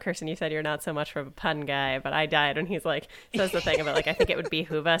died. I know, Kirsten, you said you're not so much of a pun guy, but I died when he's like, says the thing about like, I think it would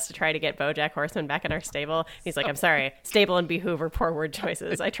behoove us to try to get BoJack Horseman back in our stable. He's like, I'm sorry, stable and behoove are poor word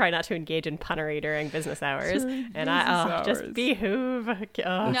choices. I try not to engage in punnery during business hours. Just hours. behoove.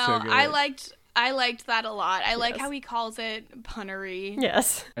 Oh. No, so good. I liked that a lot. I like Yes. how he calls it punnery.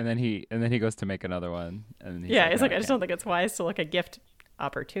 Yes. And then he goes to make another one. And Yeah, he's "No, like, I just don't think it's wise to look a gift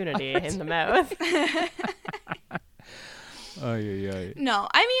opportunity in the mouth. Oh, yeah. No,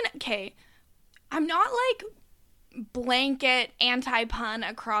 I mean, okay, I'm not like blanket anti-pun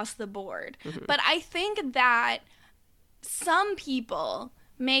across the board, but I think that some people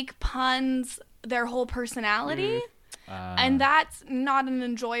make puns their whole personality. And that's not an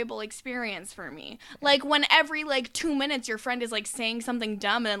enjoyable experience for me. Like when every like 2 minutes your friend is like saying something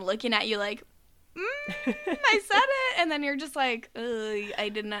dumb and then looking at you like, I said it, and then you're just like, ugh, I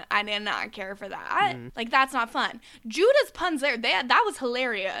did not care for that. Like that's not fun. Judah's puns there, that was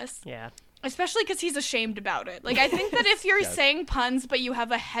hilarious. Yeah. Especially because he's ashamed about it. Like I think that if you're Yes. saying puns but you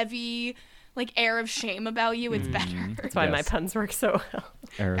have a heavy like air of shame about you, it's better. That's why my Yes. puns work so well.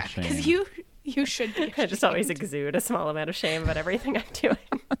 Air of shame. Because you should be. I just always exude a small amount of shame about everything I'm doing.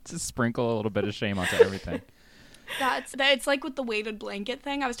 Just sprinkle a little bit of shame onto everything. It's like with the weighted blanket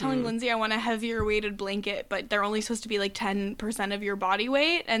thing. I was telling Lindsay I want a heavier weighted blanket, but they're only supposed to be like 10% of your body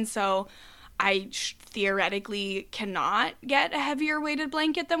weight, and so I theoretically cannot get a heavier weighted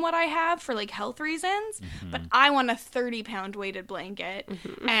blanket than what I have for like health reasons. But I want a 30-pound weighted blanket,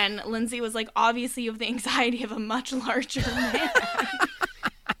 and Lindsay was like, obviously you have the anxiety of a much larger man.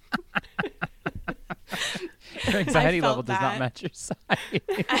 Your anxiety felt level does that. not match your size.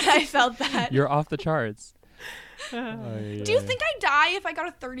 And I felt that. You're off the charts. Do you think I'd die if I got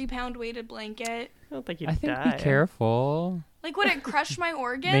a 30-pound weighted blanket? I don't think you'd I think die. be careful. Like, would it crush my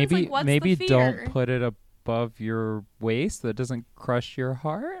organs? Maybe like, what's maybe the fear? don't put it above your waist so it doesn't crush your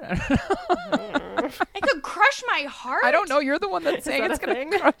heart. It could crush my heart. I don't know. You're the one that's saying that it's a gonna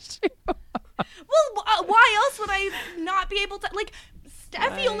thing? crush you. Well, why else would I not be able to? Like, Steffi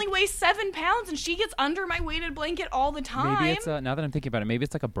Right. only weighs 7 pounds, and she gets under my weighted blanket all the time. Maybe it's now that I'm thinking about it, maybe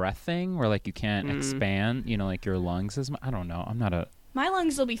it's like a breath thing where like you can't expand. You know, like your lungs is. I don't know. I'm not a My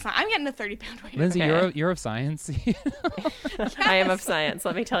lungs will be fine. I'm getting a 30-pound weighted Lindsay. Okay. You're of science. I am of science.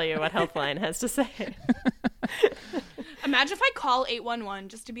 Let me tell you what Healthline has to say. Imagine if I call 811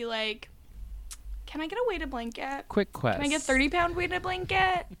 just to be like, can I get a weighted blanket? Quick quest. Can I get 30-pound weighted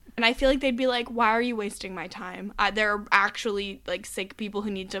blanket? And I feel like they'd be like, why are you wasting my time? There are actually like sick people who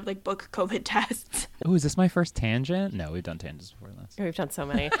need to like book COVID tests. Oh, is this my first tangent? No, we've done tangents before this. We've done so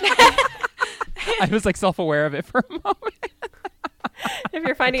many. I was like self-aware of it for a moment. If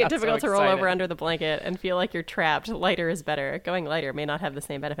you're finding it got so difficult to roll over excited. under the blanket and feel like you're trapped, lighter is better. Going lighter may not have the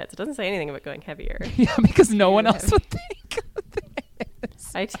same benefits. It doesn't say anything about going heavier. Yeah, because no one else would think.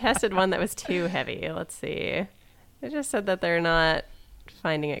 I tested one that was too heavy. Let's see. It just said that they're not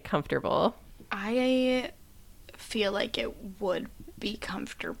finding it comfortable. I feel like it would be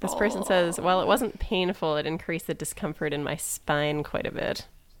comfortable. This person says, while it wasn't painful, it increased the discomfort in my spine quite a bit.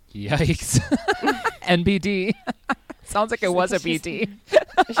 Yikes. NBD. Sounds like it was a BD.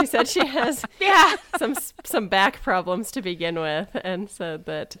 She said she has Yeah. some back problems to begin with, and said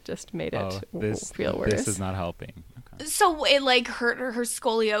that just made it Oh, this feel worse. This is not helping. Okay. So it like hurt her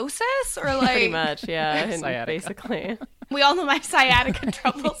scoliosis or like Pretty much, yeah. And Sciatica. basically. we all know my sciatica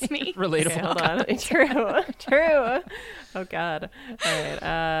troubles me. Relatable. Okay, hold on. True. Oh, God. All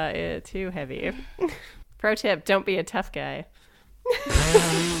right. Too heavy. Pro tip, don't be a tough guy.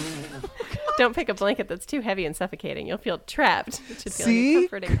 Don't pick a blanket that's too heavy and suffocating. You'll feel trapped. It should feel like a See?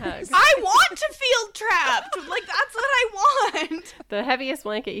 comforting hug. I want to feel trapped. Like, that's what I want. The heaviest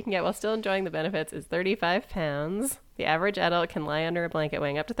blanket you can get while still enjoying the benefits is 35 pounds. The average adult can lie under a blanket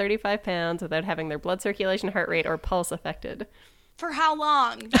weighing up to 35 pounds without having their blood circulation, heart rate, or pulse affected. For how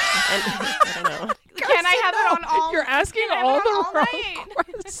long? And, I don't know. Can I have it on all? You're asking can I have all it the on all wrong night?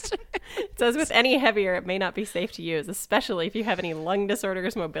 questions. It says with any heavier, it may not be safe to use, especially if you have any lung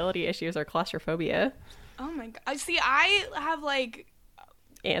disorders, mobility issues, or claustrophobia. Oh my god. See, I have like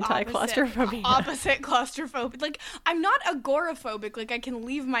Anti-claustrophobia. opposite claustrophobic. Like, I'm not agoraphobic. Like, I can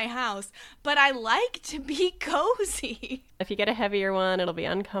leave my house, but I like to be cozy. If you get a heavier one, it'll be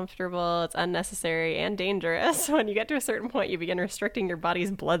uncomfortable, it's unnecessary, and dangerous. When you get to a certain point, you begin restricting your body's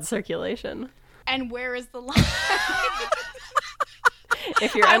blood circulation. And where is the line?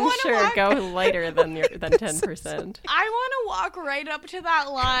 If you're I wanna unsure, walk- go lighter than 10%. I want to walk right up to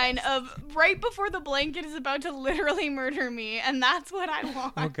that line of right before the blanket is about to literally murder me, and that's what I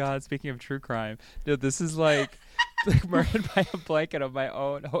want. Oh God! Speaking of true crime, no, this is like murdered by a blanket of my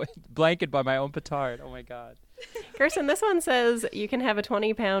own. Blanket by my own petard. Oh my God! Kirsten, this one says you can have a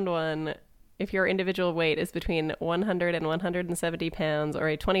 20-pound one if your individual weight is between 100 and 170 pounds, or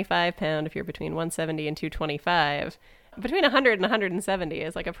a 25-pound if you're between 170 and 225. Between 100 and 170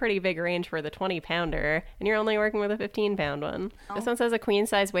 is like a pretty big range for the 20-pounder, and you're only working with a 15-pound one. Oh. This one says a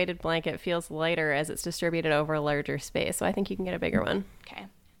queen-size weighted blanket feels lighter as it's distributed over a larger space, so I think you can get a bigger one. Okay.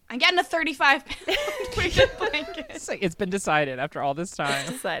 I'm getting a 35-pound weighted blanket. It's been decided after all this time.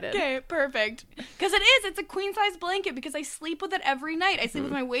 Decided. Okay, perfect. Because it's a queen-size blanket because I sleep with it every night. I sleep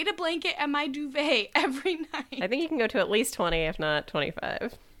with my weighted blanket and my duvet every night. I think you can go to at least 20, if not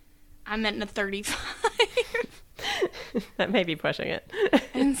 25. I'm at a 35. That may be pushing it.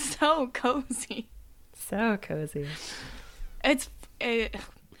 And so cozy. So cozy. It's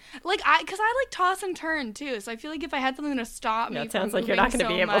like I like toss and turn too. So I feel like if I had something to stop me, Yeah, it from sounds like you're moving not going to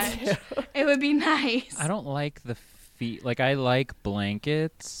so be able much, to. it would be nice. I don't like the feet. Like I like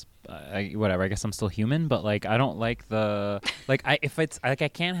blankets. Whatever. I guess I'm still human, but like I don't like the like if it's like I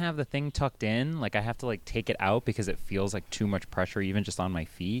can't have the thing tucked in. Like I have to like take it out because it feels like too much pressure even just on my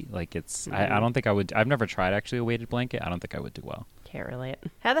feet. Like it's I don't think I would. I've never tried actually a weighted blanket. I don't think I would do well. Can't relate.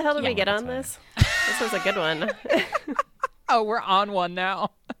 How the hell did we get on this? This was a good one. Oh, we're on one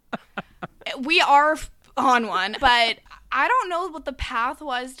now. We are on one, but I don't know what the path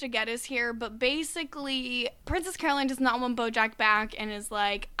was to get us here, but basically Princess Caroline does not want BoJack back and is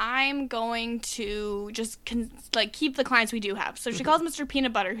like, I'm going to just keep the clients we do have. So she calls Mr.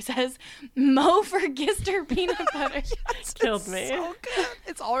 Peanut Butter, who says, Mo for Gister Peanut Butter. Killed me. So good.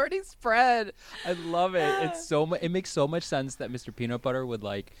 It's already spread. I love it. It's so it makes so much sense that Mr. Peanut Butter would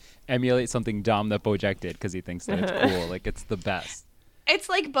like emulate something dumb that BoJack did because he thinks that it's cool. Like it's the best. It's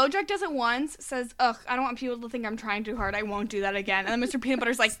like BoJack does it once, says, ugh, I don't want people to think I'm trying too hard. I won't do that again. And then Mr. Peanut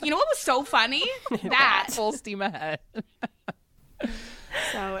Butter's like, you know what was so funny? That. Full steam ahead.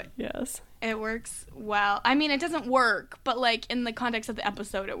 So Yes. it works well. I mean, it doesn't work, but like in the context of the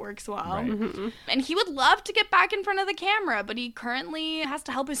episode, it works well. Right. And he would love to get back in front of the camera, but he currently has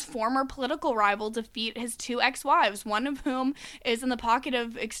to help his former political rival defeat his two ex-wives, one of whom is in the pocket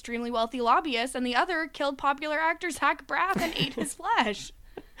of extremely wealthy lobbyists, and the other killed popular actor Zach Braff and ate his flesh.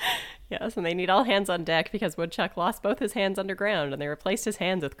 Yes, and they need all hands on deck because Woodchuck lost both his hands underground and they replaced his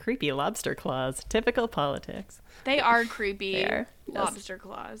hands with creepy lobster claws. Typical politics. They are creepy. They are, yes. Lobster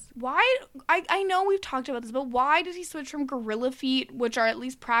claws. Why? I know we've talked about this, but why did he switch from gorilla feet, which are at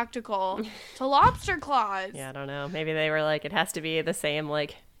least practical, to lobster claws? Yeah, I don't know. Maybe they were like, it has to be the same,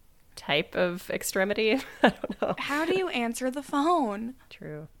 like, type of extremity. I don't know. How do you answer the phone?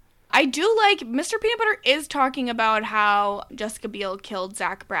 True. I do like Mr. Peanut Butter is talking about how Jessica Biel killed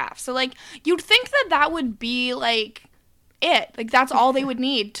Zach Braff. So, like, you'd think that would be, like, it. Like, that's all they would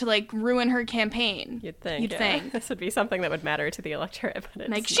need to, like, ruin her campaign. You'd think. You'd yeah. think. This would be something that would matter to the electorate, but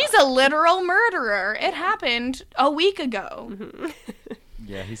it's Like, not. she's a literal murderer. It happened a week ago.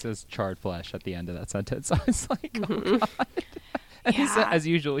 Yeah, he says charred flesh at the end of that sentence. I was like, oh God. And Yeah. as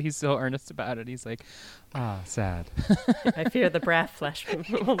usual, he's so earnest about it. He's like, sad. I fear the Braff flesh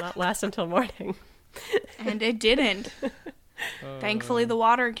will not last until morning. And it didn't. Thankfully, the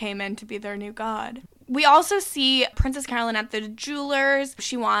water came in to be their new god. We also see Princess Carolyn at the jeweler's.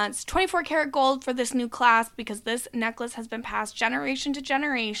 She wants 24 karat gold for this new clasp because this necklace has been passed generation to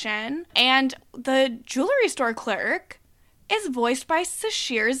generation. And the jewelry store clerk is voiced by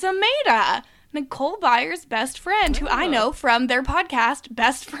Sashir Zamata, Nicole Byer's best friend, who I know from their podcast,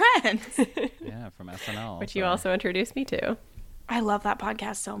 Best Friends. Yeah, from SNL. Which you also introduced me to. I love that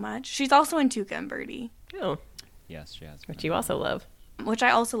podcast so much. She's also in Tuca and Birdie. Oh. Yes, she has. Which you also love. Which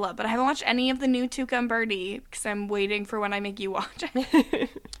I also love, but I haven't watched any of the new Tuca and Birdie because I'm waiting for when I make you watch it.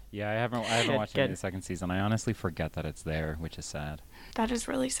 Yeah, I haven't watched any of the second season. I honestly forget that it's there, which is sad. That is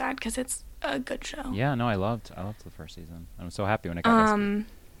really sad because it's a good show. Yeah, no, I loved the first season. I'm so happy when it got rescued.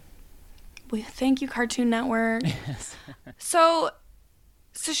 Thank you, Cartoon Network. Yes. So,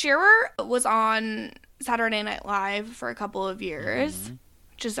 Sashir was on Saturday Night Live for a couple of years,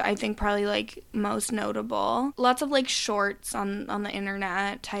 which is, I think, probably, like, most notable. Lots of, like, shorts on the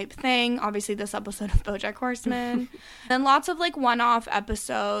internet type thing. Obviously, this episode of BoJack Horseman. And lots of, like, one-off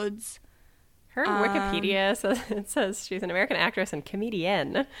episodes. Her Wikipedia says she's an American actress and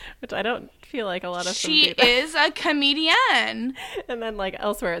comedian, which I don't feel like a lot of them do that. She is a comedian. And then, like,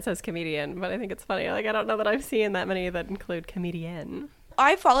 elsewhere it says comedian, but I think it's funny. Like, I don't know that I've seen that many that include comedian.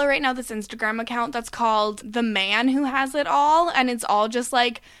 I follow right now this Instagram account that's called The Man Who Has It All, and it's all just,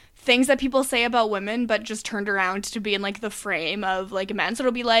 like, things that people say about women, but just turned around to be in, like, the frame of, like, men. So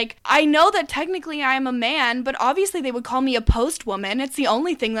it'll be like, I know that technically I'm a man, but obviously they would call me a post woman. It's the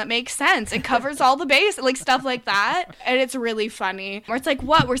only thing that makes sense. It covers all the base, like, stuff like that. And it's really funny. Or it's like,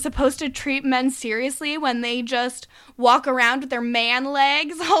 what? We're supposed to treat men seriously when they just walk around with their man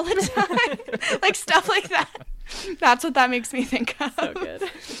legs all the time? Like, stuff like that. That's what that makes me think of. So good.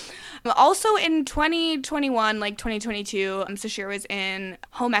 Also in 2021, like 2022, Sashir was in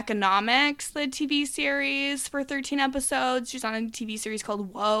Home Economics, the TV series, for 13 episodes. She's on a TV series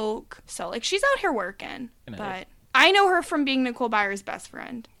called Woke. So, like, she's out here working. But I know her from being Nicole Byer's best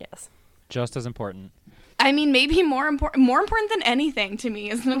friend. Yes. Just as important. I mean, maybe more important than anything to me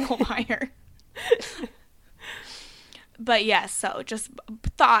is Nicole Byer. But yes, so just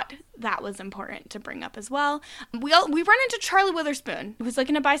thought that was important to bring up as well. We run into Charlie Witherspoon, who's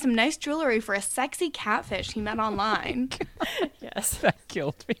looking to buy some nice jewelry for a sexy catfish he met online. Yes. That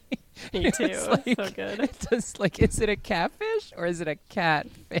killed me. Me too. It's like, so good. It's just like, is it a catfish or is it a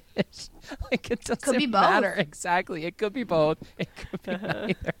catfish? Like, it doesn't Could be both. matter. Exactly. It could be both. It could be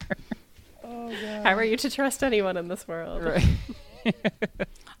neither. Oh, God. How are you to trust anyone in this world? Right.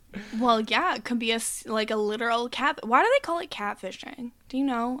 Well, yeah, it could be a literal cat. Why do they call it catfishing? Do you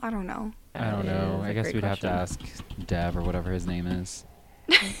know? I don't know. I don't know. I guess we'd have to ask Dev or whatever his name is.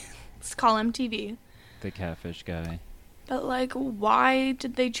 Let's call him TV. The catfish guy. But, like, why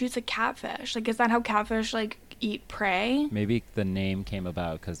did they choose a catfish? Like, is that how catfish, like, eat prey? Maybe the name came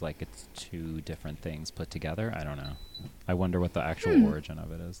about because, like, it's two different things put together. I don't know. I wonder what the actual origin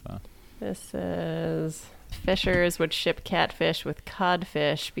of it is, though. This is... Fishers would ship catfish with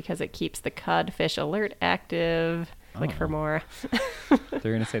codfish because it keeps the codfish alert, active. Click for more.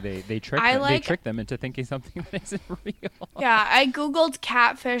 They're gonna say they trick them into thinking something that isn't real. Yeah, I googled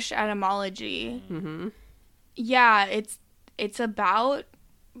catfish etymology. Mm-hmm. Yeah, it's about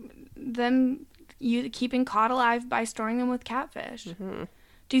them keeping cod alive by storing them with catfish. Mm-hmm.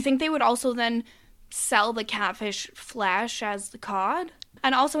 Do you think they would also then sell the catfish flesh as the cod?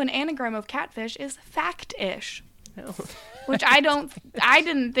 And also an anagram of catfish is fact-ish, No. which I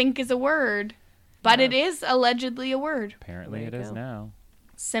didn't think is a word, but it is allegedly a word. Apparently it is now.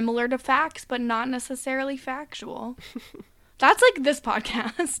 Similar to facts, but not necessarily factual. That's like this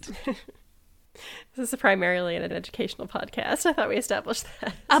podcast. This is primarily an educational podcast. I thought we established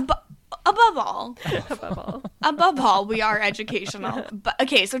that. Above all. Above all. Above all, we are educational. But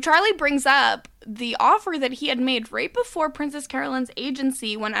okay, so Charlie brings up the offer that he had made right before Princess Carolyn's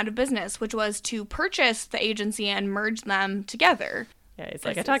agency went out of business, which was to purchase the agency and merge them together. Yeah, he's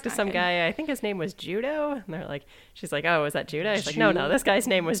like, I talked to some guy, I think his name was Judo. And they're like, she's like, oh, is that Judah? He's like, no, this guy's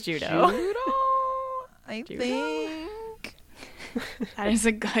name was Judo. I Judo? think. That is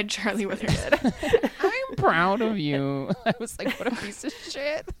a good Charlie Witherspoon. I'm proud of you. I was like, what a piece of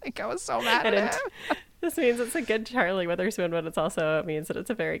shit. Like, I was so mad at him. This means it's a good Charlie Witherspoon, but it means that it's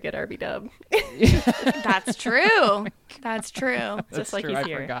a very good RB dub. That's true. That's true. That's Just like true. he's I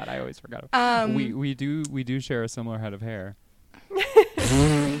here. forgot. I always forgot. We do share a similar head of hair.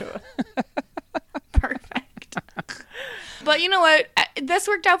 Perfect. But you know what? This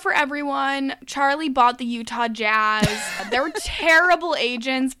worked out for everyone. Charlie bought the Utah Jazz. They were terrible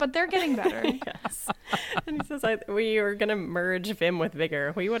agents, but they're getting better. Yes. And he says, we were going to merge Vim with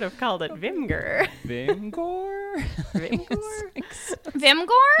Vigor. We would have called it Vimger. Vimgor? Vimgor?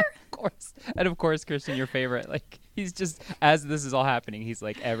 Vimgor? of course, Christian, your favorite. Like he's just as this is all happening, he's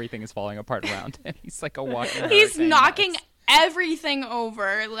like everything is falling apart around him. He's like a walking. He's knocking everything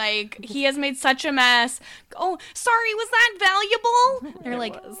over. Like he has made such a mess. Oh, sorry, was that valuable? They're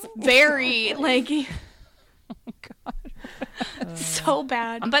like very like. Oh God. So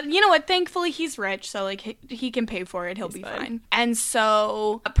bad. But you know what? Thankfully, he's rich, so like he can pay for it. He'll be fine. And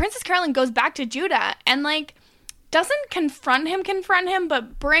so Princess Carolyn goes back to Judah and like doesn't confront him,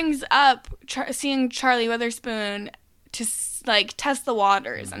 but brings up seeing Charlie Witherspoon to like test the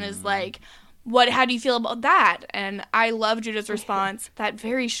waters and is like, how do you feel about that? And I love Judah's response. That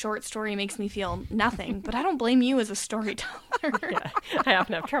very short story makes me feel nothing, but I don't blame you as a storyteller. Yeah, I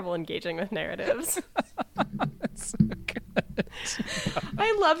often have trouble engaging with narratives. That's so good.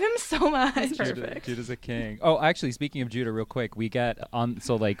 I love him so much. Judah's a king. Oh, actually, speaking of Judah, real quick, we get on.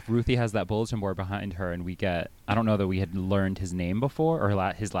 So like Ruthie has that bulletin board behind her, and we get. I don't know that we had learned his name before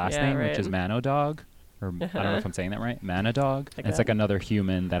or his last name, which is Manodog. Or I don't know if I'm saying that right. Manodog. Like it's like another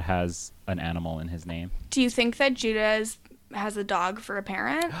human that has an animal in his name. Do you think that Judah has a dog for a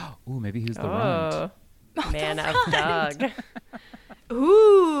parent? Ooh, maybe he's the runt. Man of dog.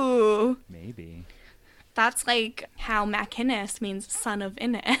 Ooh. Maybe. That's like how McInnes means son of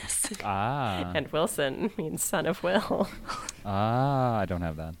Innes. Ah. And Wilson means son of Will. Ah, I don't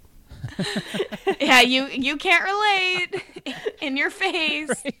have that. Yeah, you can't relate in your face.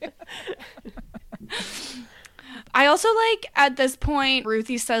 Right. I also like at this point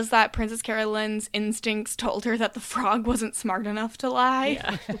Ruthie says that Princess Carolyn's instincts told her that the frog wasn't smart enough to lie.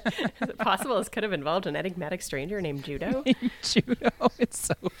 Yeah. Is it possible this could have involved an enigmatic stranger named Judo? Judo, it's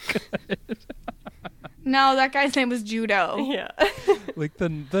so good. No, that guy's name was Judo. Yeah. Like the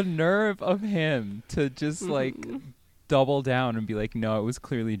nerve of him to just like double down and be like, no, it was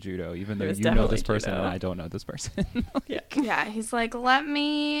clearly Judo, even though you know this person and I don't know this person. Yeah, he's like, let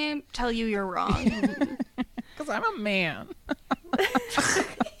me tell you you're wrong. Because I'm a man.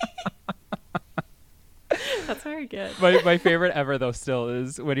 That's very good. My favorite ever, though, still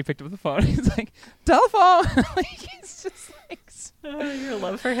is when he picked up the phone. He's like, telephone! Like, he's just like... your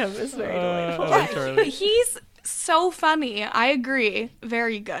love for him is very delightful. He's so funny. I agree.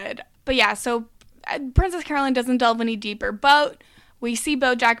 Very good. But yeah, so Princess Carolyn doesn't delve any deeper, but we see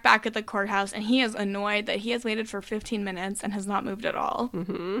Bojack back at the courthouse, and he is annoyed that he has waited for 15 minutes and has not moved at all.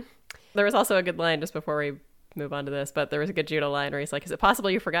 Mm-hmm. There was also a good line just before we move on to this, but there was a good Judah line where he's like, is it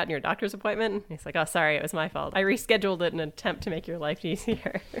possible you've forgotten your doctor's appointment? And he's like, oh, sorry, it was my fault. I rescheduled it in an attempt to make your life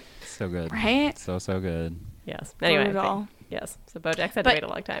easier. So good. Right? So good. Yes. Anyway. Brutal. Yes. So Bojack had to wait a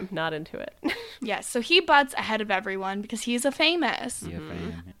long time. Not into it. Yes. So he butts ahead of everyone because he's a famous. Yeah,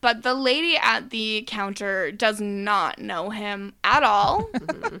 fame. But the lady at the counter does not know him at all.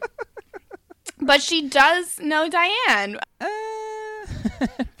 But she does know Diane.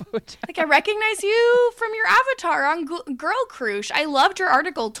 Like, I recognize you from your avatar on Girl Crush. I loved your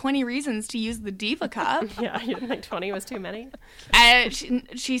article, 20 Reasons to Use the Diva Cup. Yeah, you didn't think 20 was too many?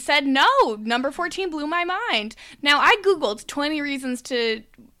 She said, no, number 14 blew my mind. Now, I Googled 20 reasons to,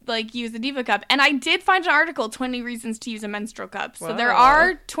 like, use the Diva Cup, and I did find an article, 20 Reasons to Use a Menstrual Cup. So there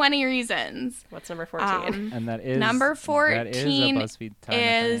are 20 reasons. What's number 14? And that is... Number 14 that is a BuzzFeed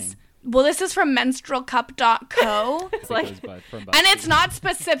is... Well, this is from menstrualcup.co. And it's not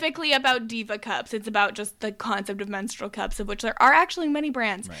specifically about Diva Cups. It's about just the concept of menstrual cups, of which there are actually many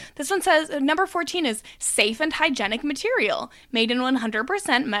brands. Right. This one says number 14 is safe and hygienic material. Made in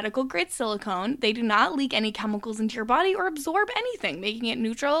 100% medical grade silicone. They do not leak any chemicals into your body or absorb anything, making it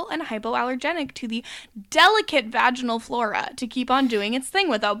neutral and hypoallergenic to the delicate vaginal flora to keep on doing its thing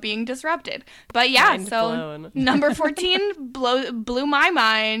without being disrupted. But yeah, Mind so blown. Number 14 blew my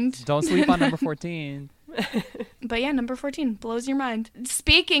mind. Don't sleep on number 14. But yeah, number 14 blows your mind.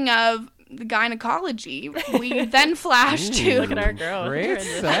 Speaking of gynecology, we then flash to... Look at our girl. Great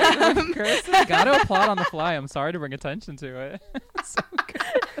set. Chris, gotta applaud on the fly. I'm sorry to bring attention to it. So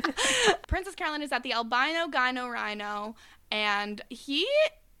good. Princess Carolyn is at the albino gyno rhino, and he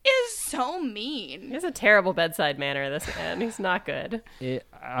is so mean. He has a terrible bedside manner, this man. He's not good.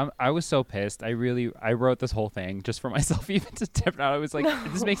 I was so pissed. I wrote this whole thing just for myself, even to tip it out. I was like,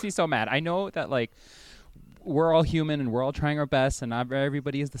 this makes me so mad. I know that, like, we're all human and we're all trying our best and not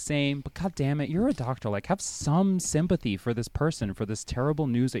everybody is the same, but god damn it, you're a doctor. Like, have some sympathy for this person, for this terrible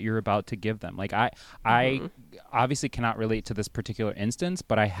news that you're about to give them. Like, I obviously cannot relate to this particular instance,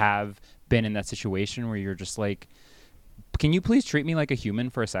 but I have been in that situation where you're just like, can you please treat me like a human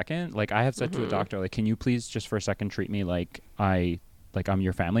for a second? Like, I have said to a doctor, like, can you please just for a second treat me like I'm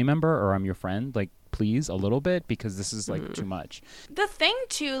your family member or I'm your friend? Like, please, a little bit, because this is like too much. The thing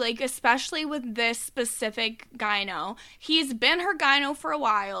too, like especially with this specific gyno, he's been her gyno for a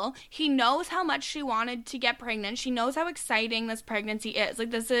while. He knows how much she wanted to get pregnant. She knows how exciting this pregnancy is.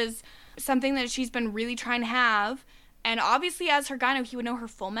 Like, this is something that she's been really trying to have. And obviously, as her gyno, he would know her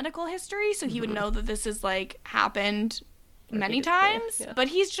full medical history, so he would know that this has like happened many times. Yeah. But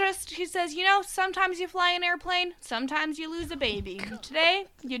he says, you know, sometimes you fly an airplane, sometimes you lose a baby. Today,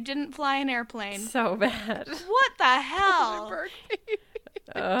 you didn't fly an airplane. So bad. What the hell?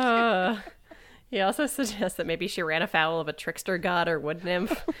 He also suggests that maybe she ran afoul of a trickster god or wood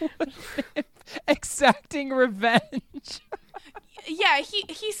nymph. Exacting revenge. Yeah,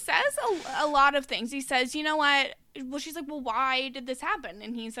 he says a lot of things. He says, you know what? Well, she's like, well, why did this happen?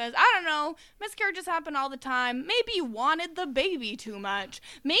 And he says, I don't know. Miscarriages happen all the time. Maybe you wanted the baby too much.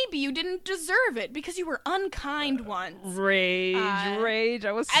 Maybe you didn't deserve it because you were unkind once. Rage.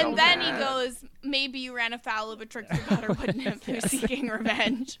 I was so And then mad. he goes, maybe you ran afoul of a trickster god or wood nymph who's seeking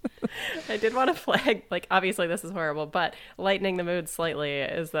revenge. I did want to flag, like, obviously this is horrible, but lightening the mood slightly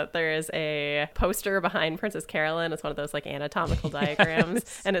is that there is a poster behind Princess Carolyn. It's one of those, like, anatomical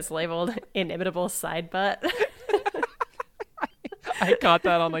diagrams, and it's labeled inimitable side butt. I caught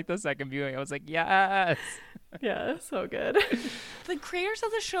that on like the second viewing. I was like, yes. Yeah, so good. The creators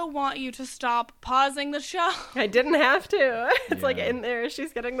of the show want you to stop pausing the show. I didn't have to. It's like Yeah. in there,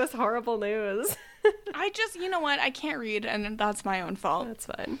 she's getting this horrible news. You know what? I can't read, and that's my own fault. That's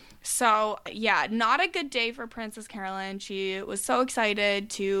fine. So, yeah, not a good day for Princess Carolyn. She was so excited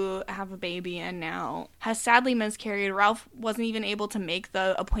to have a baby and now has sadly miscarried. Ralph wasn't even able to make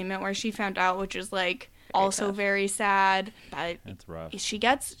the appointment where she found out, which is like also tough. very sad. But That's rough. she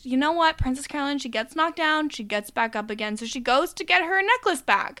gets, you know what, Princess Carolyn, she gets knocked down, she gets back up again. So she goes to get her necklace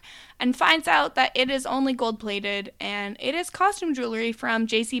back and finds out that it is only gold-plated and it is costume jewelry from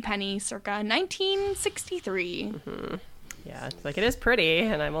JCPenney circa 1963. Yeah, it's like, it is pretty,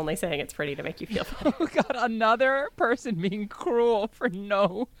 and I'm only saying it's pretty to make you feel better. Oh God, another person being cruel for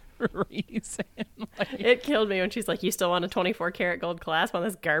no reason. Like, It killed me when she's like, you still want a 24 karat gold clasp on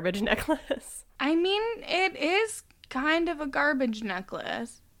this garbage necklace? I mean, it is kind of a garbage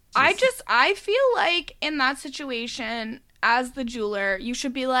necklace. I feel like in that situation, as the jeweler, you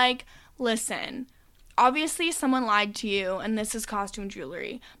should be like, listen, obviously someone lied to you and this is costume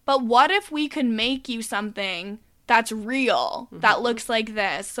jewelry, but what if we could make you something that's real, that looks like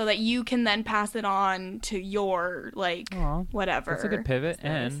this, so that you can then pass it on to your, like, Aw, whatever. that's a good pivot.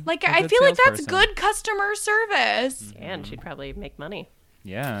 nice. And Like, a I good feel like that's salesperson. good customer service. And she'd probably make money.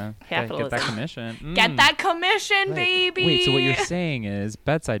 Yeah. Get Capitalism. that commission. Get that commission, Right. baby. Wait, so what you're saying is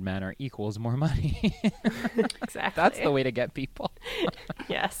bedside manner equals more money. Exactly. That's the way to get people.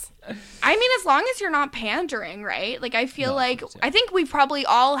 Yes. I mean, as long as you're not pandering, right? Like, I feel No, of like, course, yeah. I think we've probably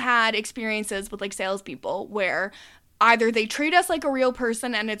all had experiences with, like, salespeople where either they treat us like a real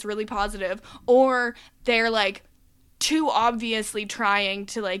person and it's really positive, or they're, like, too obviously trying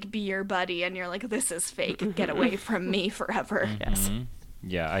to, like, be your buddy and you're like, this is fake. Get away from me forever. Yes. Mhm.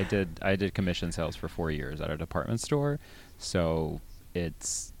 Yeah, I did commission sales for 4 years at a department store, so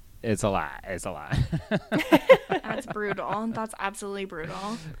it's a lot. It's a lot. That's brutal. That's absolutely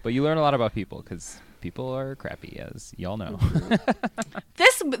brutal. But you learn a lot about people because people are crappy, as y'all know.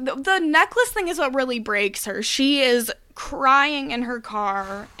 The necklace thing is what really breaks her. She is crying in her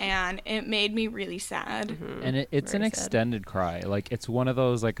car, and it made me really sad. And it's an Very sad. extended cry. Like, it's one of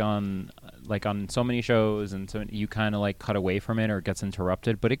those like on so many shows, and so you kind of like cut away from it or it gets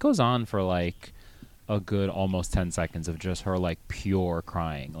interrupted, but it goes on for like a good almost 10 seconds of just her like pure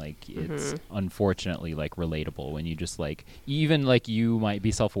crying. Like, it's unfortunately like relatable when you just like, even like you might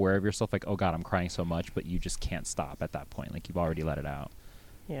be self-aware of yourself, like, oh God, I'm crying so much, but you just can't stop at that point. Like, you've already let it out.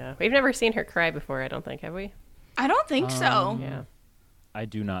 Yeah. We've never seen her cry before, I don't think, have we? I don't think so. Yeah. I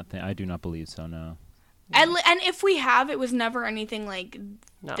do not believe so. No. And if we have, it was never anything like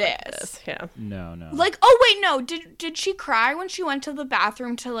Not this. like this. Yeah. No. Like, oh wait, no. Did she cry when she went to the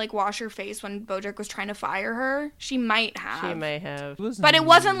bathroom to like wash her face when Bojack was trying to fire her? She might have. She may have. But it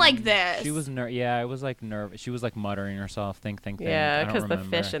wasn't like this. She was yeah, it was like nerve. She was like muttering herself, think. Yeah, I don't 'cause the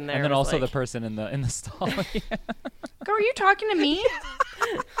remember. fish in there and then was, also the like- person in the stall. Yeah. Girl, are you talking to me?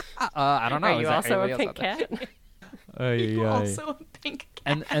 I don't know. Are you Is that also a anybody pink else out cat? there? You also a pink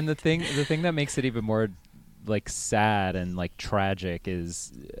cat. And the thing that makes it even more like sad and like tragic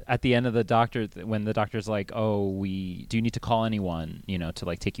is at the end of the doctor when the doctor's like, oh, do you need to call anyone, to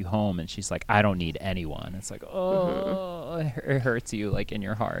like take you home? And she's like, I don't need anyone. It's like, oh, it hurts you like in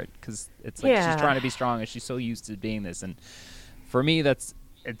your heart because it's like Yeah. she's trying to be strong and she's so used to being this. And for me, it's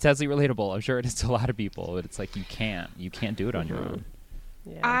deadly relatable. I'm sure it is to a lot of people, but it's like you can't do it on your own.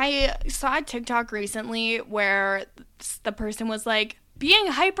 Yeah. I saw a TikTok recently where the person was like, being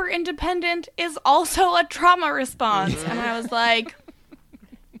hyper independent is also a trauma response. And I was like,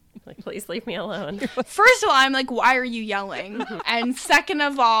 Please leave me alone. first of all, I'm like, why are you yelling? And second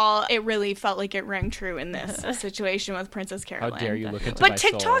of all, it really felt like it rang true in this situation with Princess Carolyn. How dare you look into But my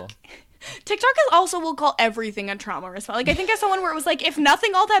TikTok soul. is also will call everything a trauma response. Like, I think I saw one where it was like, if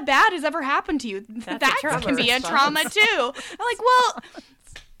nothing all that bad has ever happened to you, that trauma can be a response. trauma too. I'm like, well,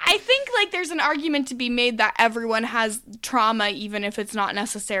 I think like there's an argument to be made that everyone has trauma, even if it's not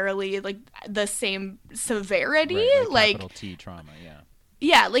necessarily like the same severity. Right, like capital T trauma, yeah.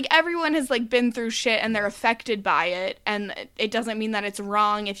 yeah, like everyone has like been through shit and they're affected by it, and it doesn't mean that it's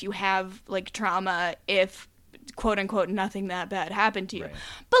wrong if you have like trauma if quote unquote nothing that bad happened to you. Right.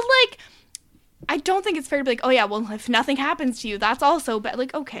 But like I don't think it's fair to be like, oh yeah, well if nothing happens to you, that's also bad.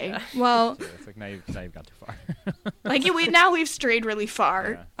 Like, okay, well, Yeah, it's like now you've gone too far. like we've strayed really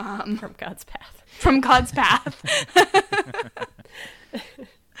far From God's path. from God's path.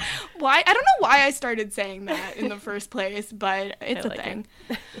 Why? I don't know why I started saying that in the first place, but it's a like thing.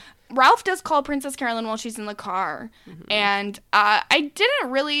 Ralph does call Princess Carolyn while she's in the car, and I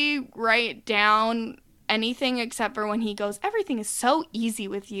didn't really write down anything except for when he goes, everything is so easy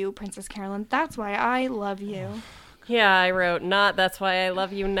with you, Princess Carolyn. That's why I love you. Yeah, I wrote, not that's why I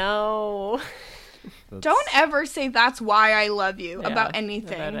love you, no. Don't ever say that's why I love you Yeah, about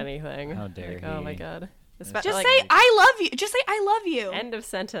anything. About anything. How dare Like, oh my he. God. Just Like, say I love you. Just say I love you. end of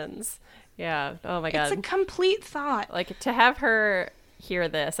sentence. Yeah. Oh my God. It's a complete thought. Like, to have her hear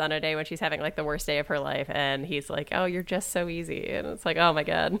this on a day when she's having like the worst day of her life, and he's like, oh, you're just so easy. And it's like, oh my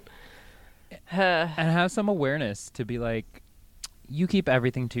God. And have some awareness to be like, you keep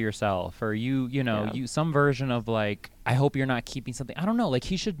everything to yourself, or you know, Yeah. you some version of like, I hope you're not keeping something. I don't know, like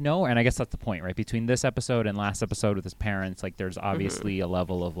he should know. And I guess that's the point, right? Between this episode and last episode with his parents, like there's obviously a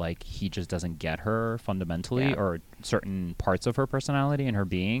level of like he just doesn't get her fundamentally, Yeah. or certain parts of her personality and her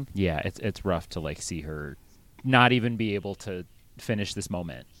being. Yeah, it's rough to like see her not even be able to finish this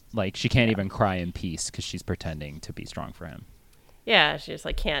moment. Like she can't even cry in peace because she's pretending to be strong for him. Yeah, she just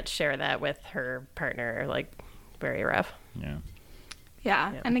like can't share that with her partner. Like, very rough. Yeah.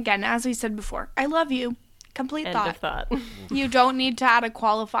 Yeah. Yeah. And again, as we said before, I love you. Complete End thought. of thought. You don't need to add a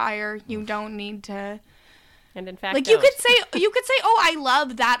qualifier. You don't need to And in fact, like you don't. could say, "Oh, I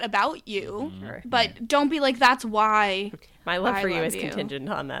love that about you." Sure. But don't be like that's why. My love I for you love is you. contingent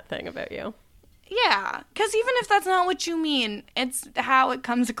on that thing about you. Yeah, cuz even if that's not what you mean, it's how it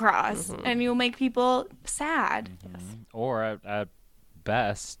comes across and you'll make people sad. Or at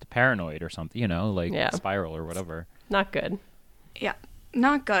best paranoid or something, you know, like Yeah. spiral or whatever. Not good. Yeah.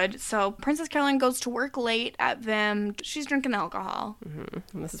 Not good. So Princess Carolyn goes to work late at Vim. She's drinking alcohol. And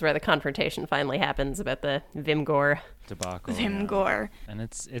this is where the confrontation finally happens about the Vimgore. Debacle. Vim yeah. gore. And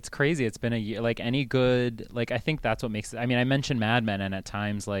it's crazy. It's been a year. Like any good, like I think that's what makes it. I mean, I mentioned Mad Men, and at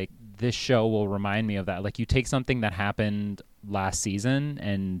times like this show will remind me of that. Like you take something that happened last season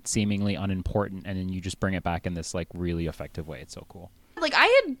and seemingly unimportant, and then you just bring it back in this like really effective way. It's so cool. Like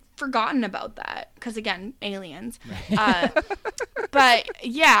I had forgotten about that because again, aliens. But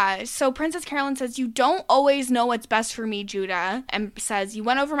yeah, so Princess Carolyn says, "You don't always know what's best for me, Judah," and says, "You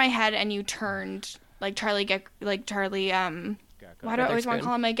went over my head and you turned like Charlie. Why do I always want to Witherspoon.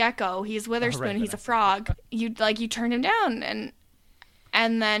 call him a gecko? He's Witherspoon. right, He's a Vanessa. frog. You turned him down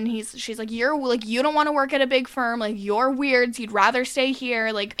and then she's like, you don't want to work at a big firm. Like, you're weird. So you'd rather stay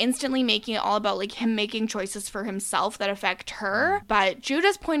here. Like, instantly making it all about, like, him making choices for himself that affect her. But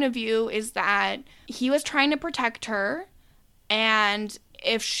Judah's point of view is that he was trying to protect her. And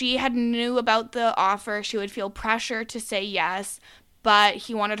if she had knew about the offer, she would feel pressure to say yes. But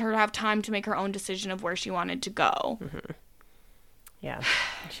he wanted her to have time to make her own decision of where she wanted to go. Yeah.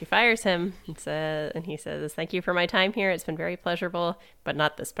 She fires him and he says, "Thank you for my time here. It's been very pleasurable, but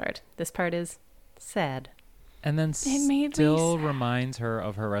not this part. This part is sad." And then It made me still sad. reminds her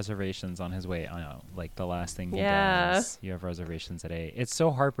of her reservations on his way. I know, like the last thing he Yeah. does. You have reservations at 8. It's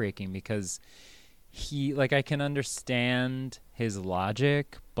so heartbreaking because he, like, I can understand his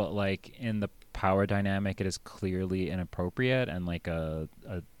logic, but like in the power dynamic, it is clearly inappropriate and like a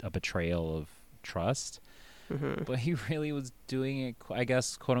betrayal of trust. But he really was doing it, I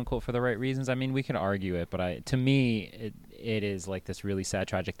guess, quote unquote, for the right reasons. I mean, we can argue it, but to me, it is like this really sad,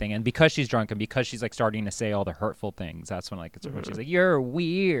 tragic thing. And because she's drunk and because she's like starting to say all the hurtful things, that's when like when she's like, "You're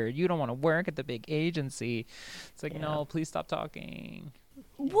weird. You don't want to work at the big agency." It's like, no, please stop talking.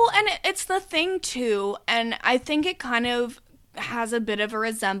 Well, and it's the thing too, and I think it kind of has a bit of a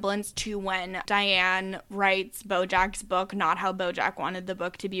resemblance to when Diane writes Bojack's book, not how Bojack wanted the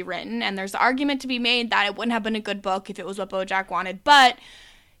book to be written. And there's an argument to be made that it wouldn't have been a good book if it was what Bojack wanted, but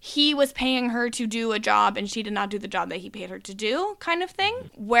he was paying her to do a job and she did not do the job that he paid her to do, kind of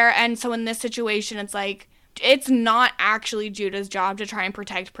thing. And so in this situation, it's like, it's not actually Judah's job to try and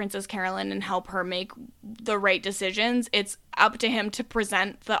protect Princess Carolyn and help her make the right decisions. It's up to him to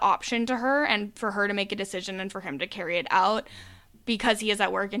present the option to her and for her to make a decision and for him to carry it out, because he is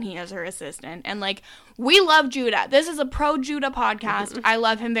at work and he is her assistant. And, like, we love Judah. This is a pro-Judah podcast. I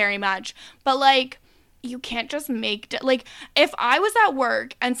love him very much. But, like, you can't just make... like, if I was at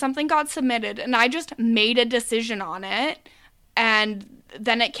work and something got submitted and I just made a decision on it and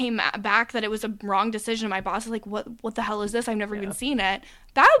then it came back that it was a wrong decision, my boss is like, what the hell is this? I've never even seen it.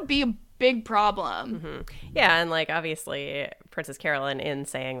 That would be a big problem. Yeah, and, like, obviously Princess Carolyn, in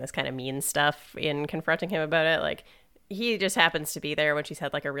saying this kind of mean stuff, in confronting him about it, like, he just happens to be there when she's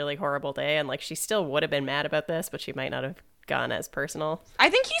had, like, a really horrible day, and, like, she still would have been mad about this, but she might not have gone as personal. I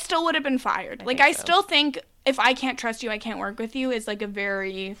think he still would have been fired. I still think if I can't trust you, I can't work with you is, like, a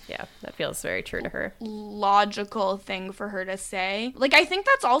very... yeah, that feels very true to her. Logical thing for her to say. Like, I think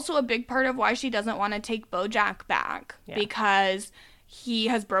that's also a big part of why she doesn't want to take Bojack back, because he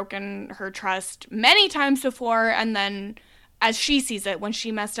has broken her trust many times before, and then, as she sees it, when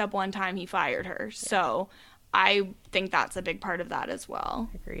she messed up one time, he fired her. Yeah. So I think that's a big part of that as well.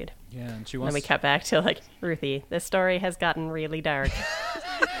 Agreed. Yeah, and she And wants... then we cut back to, like, Ruthie, this story has gotten really dark.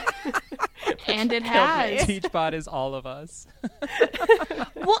 And it has. Teachbot is all of us.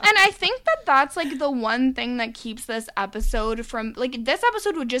 Well, and I think that that's, like, the one thing that keeps this episode from... like, this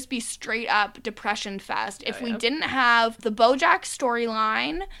episode would just be straight up depression fest if we didn't have the Bojack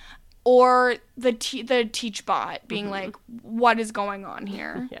storyline or the Teachbot being like, what is going on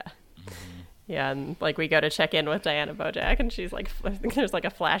here? Yeah. Yeah, and, like, we go to check in with Diana Bojack, and she's like, I think there's, like, a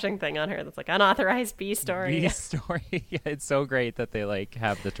flashing thing on her that's like, unauthorized B story. B story. Yeah, it's so great that they, like,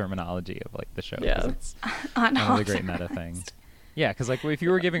 have the terminology of, like, the show. Yeah. It's one of the great meta things. Yeah, because, like, if you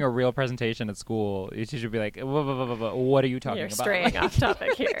were giving a real presentation at school, your teacher would be like, what are you talking You're about? straying off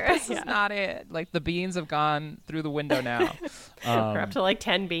topic here. This is not it. Like, the beans have gone through the window now. We're up to, like,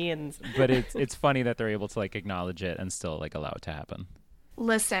 10 beans. But it's funny that they're able to, like, acknowledge it and still, like, allow it to happen.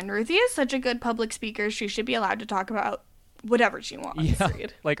 Listen, Ruthie is such a good public speaker. She should be allowed to talk about whatever she wants. Yeah.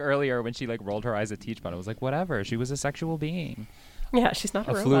 Like, earlier when she, like, rolled her eyes at Teachbot, I was like, whatever. She was a sexual being. Yeah, she's not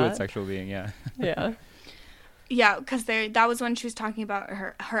a robot. Fluid sexual being, yeah. Yeah. Yeah, because that was when she was talking about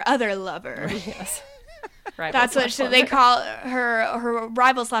her other lover. Yes. That's what they call her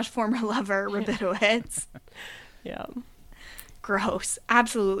rival / former lover, Rabinowitz. Yeah. Gross.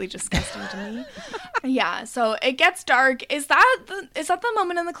 Absolutely disgusting to me. Yeah, so it gets dark. Is that the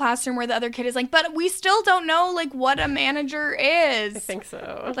moment in the classroom where the other kid is like, but we still don't know, like, what a manager is? I think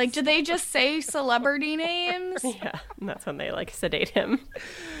so. Like, do they just say celebrity names? Yeah, and that's when they, like, sedate him.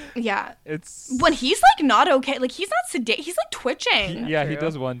 Yeah. It's when he's, like, not okay. Like, he's not sedate. He's, like, twitching. He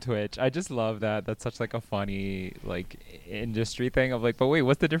does one twitch. I just love that. That's such, like, a funny, like, industry thing of, like, but wait,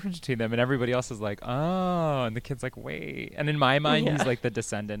 what's the difference between them? And everybody else is like, oh, and the kid's like, wait. And in my mind, he's, like, the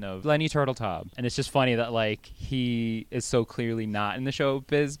descendant of Lenny Turtletop. And it's just funny that, like, he is so clearly not in the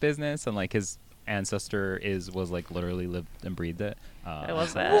showbiz business, and, like, his ancestor was, like, literally lived and breathed it. I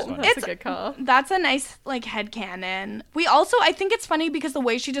love that. That's a good call. That's a nice, like, headcanon. We also, I think it's funny because the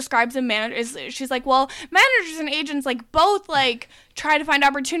way she describes a manager is, she's like, well, managers and agents, like, both, like, try to find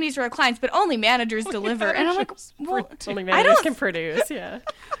opportunities for their clients, but only managers deliver. And I'm like, well, only managers can produce, yeah.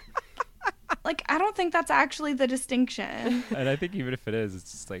 Like, I don't think that's actually the distinction. And I think even if it is,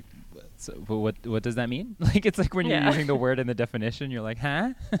 it's just like, so, what does that mean? Like, it's like when you're using the word in the definition, you're like, huh?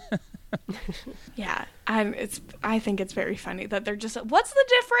 Yeah, I think it's very funny that they're just, what's the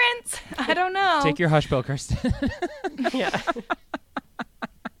difference? I don't know. Take your hush pill, Kirsten. Yeah.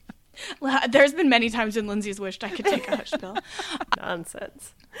 There's been many times when Lindsay's wished I could take a hush pill.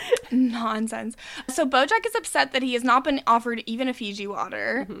 Nonsense. So Bojack is upset that he has not been offered even a Fiji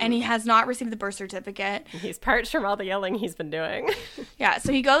water, and he has not received the birth certificate. He's parched from all the yelling he's been doing. Yeah,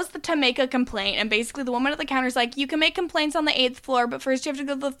 so he goes to make a complaint, and basically the woman at the counter is like, you can make complaints on the 8th floor, but first you have to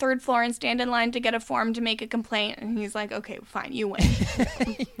go to the 3rd floor and stand in line to get a form to make a complaint. And he's like, okay, fine, you win.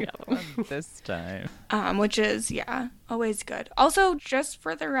 This time. Which is, always good. Also, just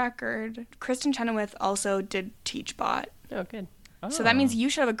for the record, Kristen Chenoweth also did Teachbot. Oh, good. So that means you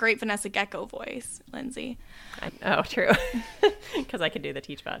should have a great Vanessa Gecko voice, Lindsay. True. Because I can do the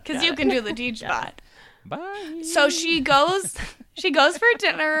Teachbot. Because you can do the Teachbot. Bye. So she goes for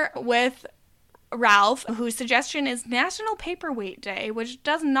dinner with Ralph, whose suggestion is National Paperweight Day, which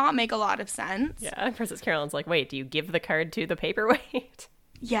does not make a lot of sense. Yeah, and Princess Carolyn's like, wait, do you give the card to the paperweight?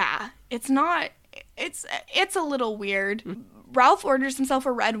 Yeah, it's not, it's a little weird. Ralph orders himself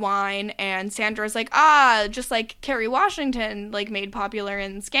a red wine, and Sandra's like, just like Kerry Washington, like, made popular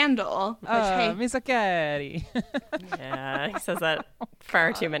in Scandal. Which, hey, Miss Carey. Yeah, he says that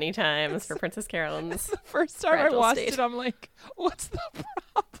far too many times for Princess Carolyn's. First time I fragile watched state. it, I'm like, what's the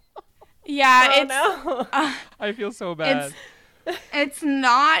problem? yeah, Oh, no. I feel so bad. It's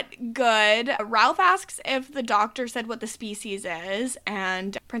not good. Ralph asks if the doctor said what the species is,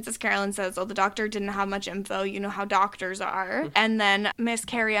 and Princess Carolyn says, the doctor didn't have much info. You know how doctors are. And then Miss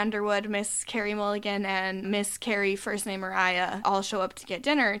Carrie Underwood, Miss Carrie Mulligan, and Miss Carrie, first name Mariah, all show up to get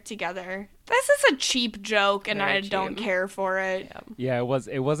dinner together. This is a cheap joke, and Very I don't cheap. care for it. Yeah,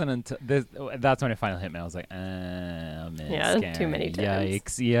 it wasn't until this. That's when it finally hit me. I was like, Miss Yeah, too many Carey.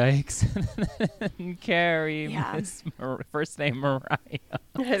 times. Yikes. Carrie, Yeah. first name Mariah.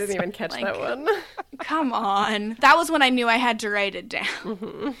 I didn't even catch Like- that one. Come on. That was when I knew I had to write it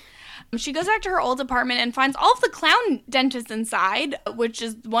down. She goes back to her old apartment and finds all of the clown dentists inside, which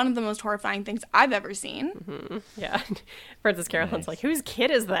is one of the most horrifying things I've ever seen. Yeah. Princess Carolyn's like, whose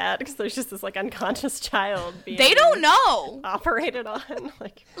kid is that? Because there's just this, like, unconscious child being They don't know. operated on.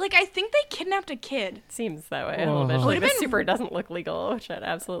 Like, Like, I think they kidnapped a kid. seems that way a little bit. Oh. Like, Would've the been- super doesn't look legal, which it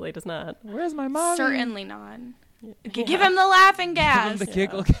absolutely does not. Where's my mom? Certainly not. Give him the laughing gas. The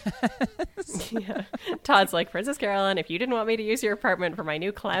giggle. Yeah. Todd's like, Princess Carolyn, if you didn't want me to use your apartment for my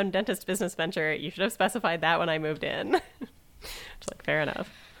new clown dentist business venture, you should have specified that when I moved in. It's like, fair enough.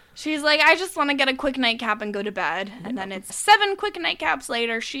 She's like, I just want to get a quick nightcap and go to bed. And then it's 7 quick nightcaps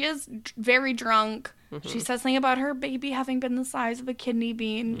later. She is very drunk. She says something about her baby having been the size of a kidney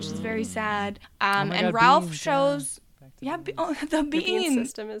bean, which is very sad. my And God, Ralph beans, shows... yeah. Yeah, the The bean beans.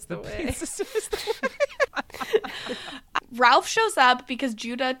 system is the way. Ralph shows up because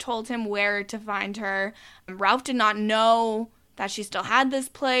Judah told him where to find her. Ralph did not know that she still had this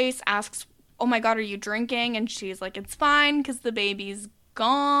place, asks, oh my God, are you drinking? And she's like, it's fine because the baby's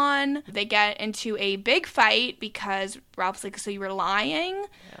gone. They get into a big fight because Ralph's like, so you were lying?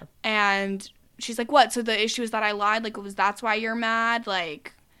 Yeah. And she's like, what? So the issue is that I lied? Like, that's why you're mad?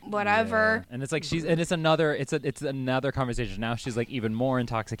 Like, whatever. Yeah. And it's like it's another conversation. Now she's like even more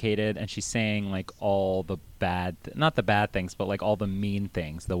intoxicated, and she's saying like all the not the bad things, but like all the mean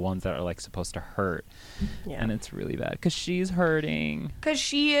things, the ones that are like supposed to hurt. Yeah. And it's really bad because she's hurting. Because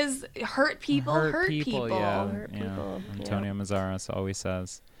she is hurt people. Yeah, Hurt yeah. people, Antonio Mazzaros always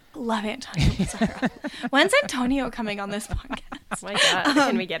says. Love Antonio Mazzaro. When's Antonio coming on this podcast? Oh my God.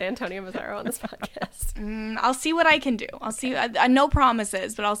 Can we get Antonio Mazzaro on this podcast? I'll see what I can do. I'll see. No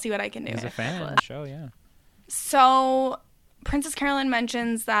promises, but I'll see what I can do. He's a fan of the show, yeah. So, Princess Carolyn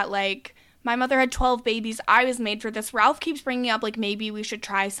mentions that, like, my mother had 12 babies. I was made for this. Ralph keeps bringing up, like, maybe we should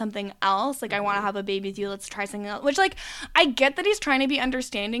try something else. Like, I want to have a baby with you. Let's try something else. Which, like, I get that he's trying to be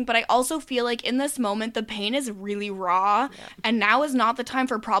understanding, but I also feel like in this moment, the pain is really raw. Yeah. And now is not the time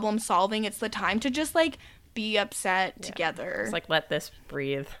for problem solving. It's the time to just, like, be upset Yeah. together. It's like, let this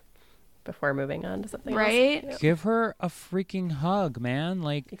breathe before moving on to something Right? else. Yep. Give her a freaking hug, man.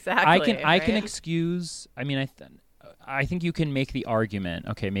 Like Exactly, I can right? excuse. I mean, I think you can make the argument.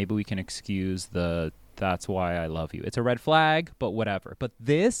 Okay, maybe we can excuse that's why I love you. It's a red flag, but whatever. But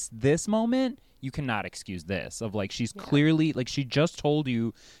this moment, you cannot excuse this. Of like, she's clearly like, she just told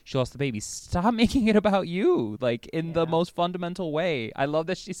you she lost the baby. Stop making it about you. Like in the most fundamental way. I love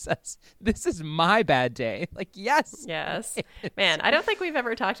that she says, "This is my bad day." Like, yes. Yes. Man, I don't think we've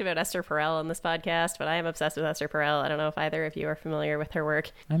ever talked about Esther Perel on this podcast, but I am obsessed with Esther Perel. I don't know if either of you are familiar with her work.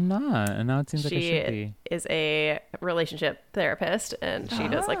 I'm not, and now it seems like I She should be. is a relationship therapist, and she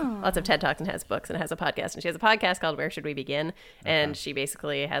does like lots of TED Talks and has books and has a podcast. And she has a podcast called Where Should We Begin? And she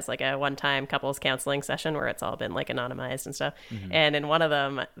basically has like a one-time couples counseling session where it's all been like anonymized and stuff. And in one of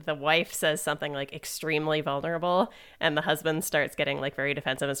them, the wife says something like extremely vulnerable, and the husband starts getting like very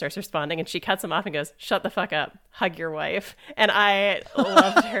defensive and starts responding, and she cuts him off and goes, "Shut the fuck up, hug your wife." And I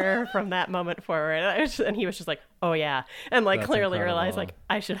loved her from that moment forward. And he was just like, "Oh yeah," and like That's clearly incredible. realized like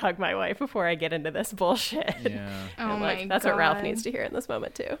I should hug my wife before I get into this bullshit. Yeah. Oh And, like, my that's what Ralph God. needs to hear in this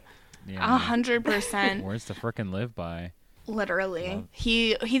moment too. Yeah. 100%. Words to frickin' live by. Literally.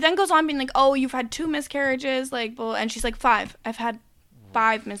 He then goes on being like, oh, you've had 2 miscarriages, like, well, and she's like, 5. I've had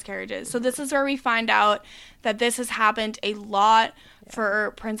 5 miscarriages. So this is where we find out that this has happened a lot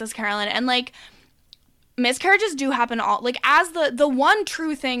for Princess Carolyn. And like, miscarriages do happen all, like, as the one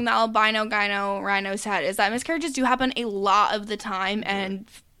true thing the albino gyno rhino said is that miscarriages do happen a lot of the time, and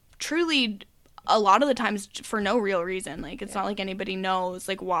truly a lot of the times for no real reason. Like, it's not like anybody knows,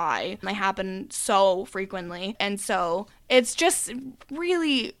 like, why. They happen so frequently. And so it's just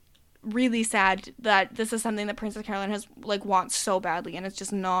really, really sad that this is something that Princess Caroline has, like, wants so badly, and it's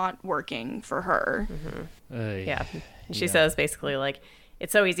just not working for her. Yeah. She says basically, like,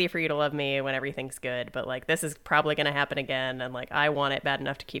 it's so easy for you to love me when everything's good, but, like, this is probably going to happen again, and, like, I want it bad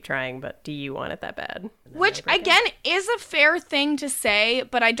enough to keep trying, but do you want it that bad? Which, again, is a fair thing to say,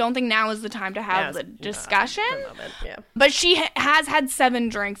 but I don't think now is the time to have the discussion. The moment, yeah. But she has had 7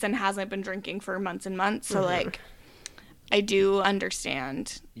 drinks and hasn't been drinking for months and months, so, like, I do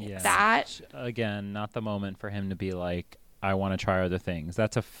understand that. Again, not the moment for him to be like, I want to try other things.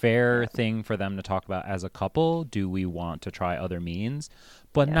 That's a fair thing for them to talk about as a couple. Do we want to try other means?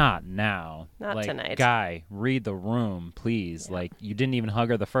 But not now. Not like, tonight. Guy, read the room, please. Yeah. Like, you didn't even hug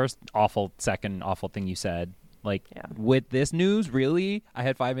her the first second awful thing you said. Like, with this news, really? I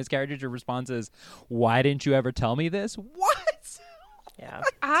had 5 miscarriages. Your response is, why didn't you ever tell me this? What? Yeah.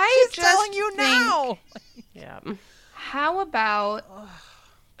 She's just telling you now. Yeah. How about...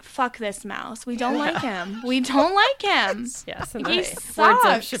 fuck this mouse. We don't like him. We don't like him. Yes, in the He words of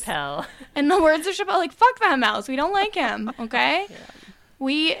sucks. Chappelle. In the words of Chappelle, like, fuck that mouse. We don't like him, okay?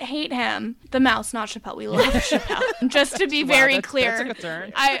 We hate him. The mouse, not Chappelle. We love Chappelle. Just to be very clear. That took a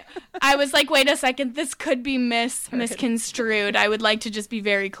turn. I was like, wait a second. This could be misconstrued. I would like to just be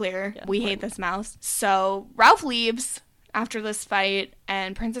very clear. Yeah, we hate this mouse. So Ralph leaves after this fight,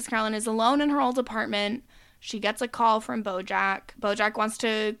 and Princess Caroline is alone in her old apartment. She gets a call from Bojack. Bojack wants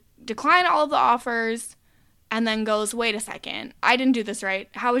to decline all of the offers and then goes, wait a second, I didn't do this right.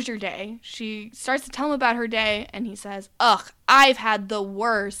 How was your day? She starts to tell him about her day, and he says, ugh, I've had the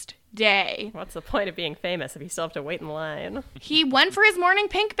worst day. What's the point of being famous if you still have to wait in line? He went for his morning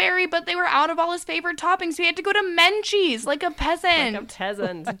pinkberry, but they were out of all his favorite toppings, so he had to go to Menchie's like a peasant. Like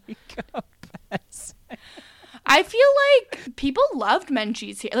a peasant. I feel like people loved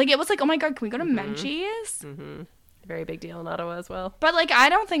Menchie's here. Like, it was like, oh my God, can we go to Menchie's? Mm-hmm. Very big deal in Ottawa as well. But, like, I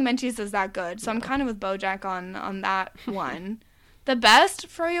don't think Menchie's is that good, so I'm kind of with Bojack on that one. The best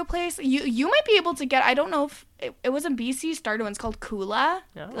froyo place, you might be able to get, I don't know if, it was a BC started one. It's called Kula.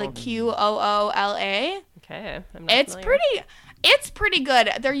 Oh. Like, Qoola. Okay. I'm not familiar. It's pretty good.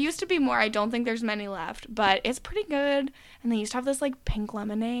 There used to be more. I don't think there's many left, but it's pretty good. And they used to have this, like, pink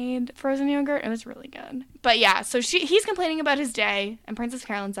lemonade frozen yogurt. It was really good. But yeah, so he's complaining about his day, and Princess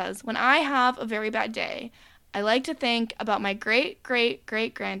Caroline says, when I have a very bad day, I like to think about my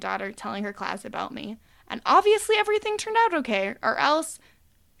great-great-great-granddaughter telling her class about me. And obviously everything turned out okay, or else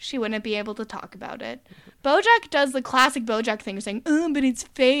she wouldn't be able to talk about it. Bojack does the classic Bojack thing, saying, oh, but it's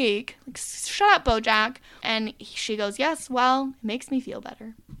fake. Like, shut up, Bojack. And she goes, yes, well, it makes me feel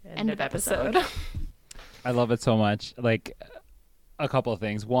better. End of episode. I love it so much. Like, a couple of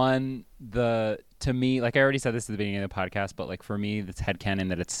things. One, to me, like I already said this at the beginning of the podcast, but like for me, it's headcanon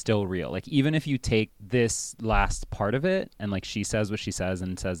that it's still real. Like, even if you take this last part of it and like she says what she says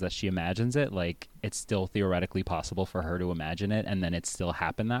and says that she imagines it, like it's still theoretically possible for her to imagine it and then it still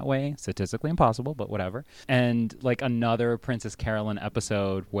happened that way. Statistically impossible, but whatever. And like another Princess Caroline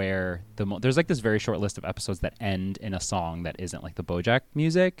episode where there's like this very short list of episodes that end in a song that isn't like the Bojack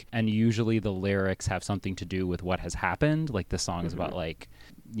music, and usually the lyrics have something to do with what has happened. Like the song is about like,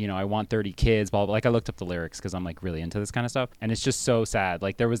 you know, I want 30 kids, blah, blah. Like I looked up the lyrics because I'm like really into this kind of stuff. And it's just so sad.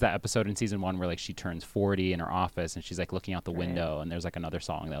 Like there was that episode in season 1 where like she turns 40 in her office and she's like looking out the window and there's like another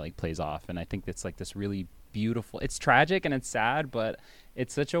song that like plays off. And I think it's like this really beautiful, it's tragic and it's sad, but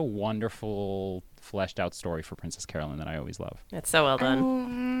it's such a wonderful fleshed out story for Princess Caroline that I always love. It's so well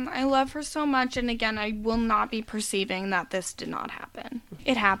done. I love her so much. And again, I will not be perceiving that this did not happen.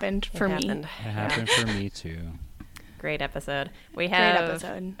 It happened for me. It happened for me too. Great episode. We have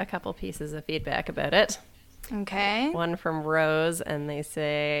a couple pieces of feedback about it. Okay. One from Rose, and they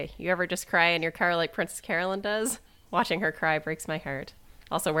say, you ever just cry in your car like Princess Caroline does? Watching her cry breaks my heart.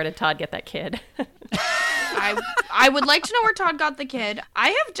 Also, where did Todd get that kid? I would like to know where Todd got the kid. I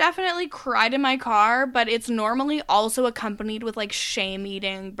have definitely cried in my car, but it's normally also accompanied with like shame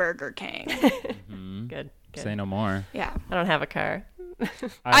eating Burger King. Mm-hmm. Good. Say no more. Yeah. I don't have a car.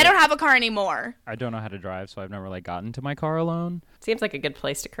 I don't have a car anymore. I don't know how to drive, so I've never like gotten to my car alone. Seems like a good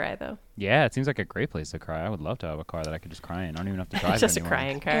place to cry, though. Yeah, it seems like a great place to cry. I would love to have a car that I could just cry in. I don't even have to drive just anymore. A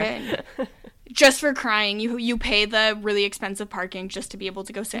crying car. Just for crying, you pay the really expensive parking just to be able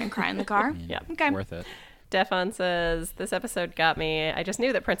to go sit and cry in the car. Yeah, okay, worth it. Stefan says, this episode got me. I just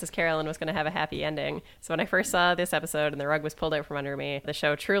knew that Princess Carolyn was going to have a happy ending. So when I first saw this episode and the rug was pulled out from under me, the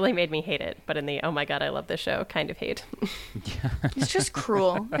show truly made me hate it. But in the, oh my God, I love this show kind of hate. It's just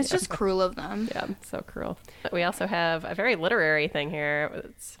cruel. It's just cruel of them. Yeah, so cruel. We also have a very literary thing here.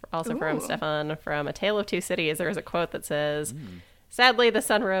 It's also from Stefan, from A Tale of Two Cities. There's a quote that says, sadly, the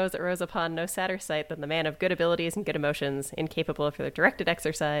sun rose. It rose upon no sadder sight than the man of good abilities and good emotions, incapable of their directed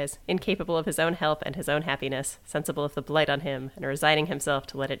exercise, incapable of his own help and his own happiness, sensible of the blight on him, and resigning himself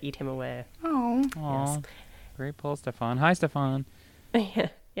to let it eat him away. Oh. Aw, great pull, Stefan. Hi, Stefan.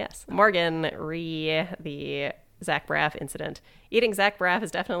 Yes. Morgan, the Zach Braff incident. Eating Zach Braff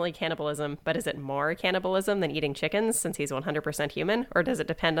is definitely cannibalism, but is it more cannibalism than eating chickens since he's 100% human? Or does it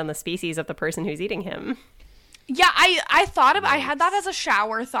depend on the species of the person who's eating him? Yeah, I had that as a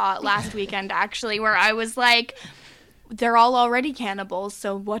shower thought last weekend, actually, where I was like, they're all already cannibals,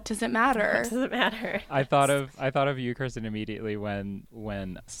 so what does it matter? What does it matter? I thought of you, Kirsten, immediately when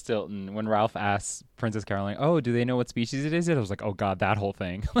Ralph asked Princess Caroline, "Oh, do they know what species it is?" I was like, "Oh God, that whole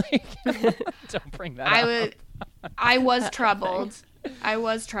thing!" Like, don't bring that up. I was troubled. I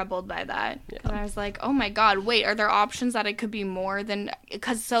was troubled by that. And I was like, oh my God, wait, are there options that it could be more than,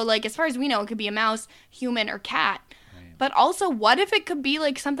 because so like, as far as we know, it could be a mouse, human, or cat. Right. But also, what if it could be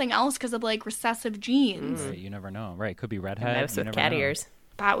like something else because of like recessive genes? Right, you never know. Right, it could be redhead. A mouse with cat ears.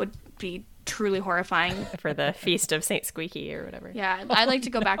 That would be truly horrifying. For the Feast of St. Squeaky or whatever. Yeah, I'd like to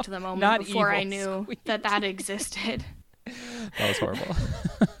go back to the moment before I knew that existed. That was horrible.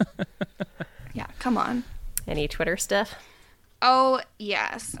 Yeah, come on. Any Twitter stuff? Oh,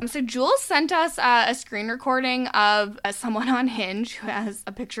 yes. So Jules sent us a screen recording of someone on Hinge who has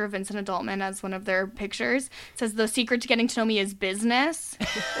a picture of Vincent Adultman as one of their pictures. It says, the secret to getting to know me is business.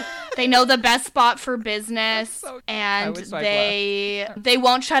 They know the best spot for business, and they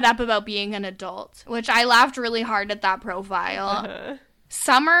won't shut up about being an adult, which I laughed really hard at that profile.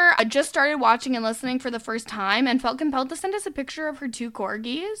 Summer just started watching and listening for the first time and felt compelled to send us a picture of her 2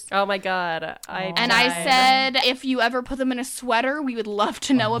 corgis. Oh my God. I said, if you ever put them in a sweater, we would love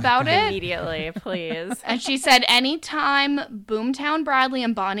to know about it. Immediately, please. And she said, anytime Boomtown Bradley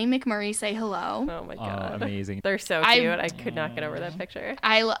and Bonnie McMurray say hello. Oh my God. Amazing. They're so cute. I could not get over that picture.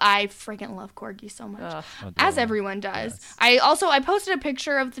 I freaking love corgis so much. As everyone does. Yes. I posted a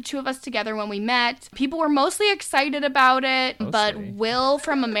picture of the 2 of us together when we met. People were mostly excited about it, but Will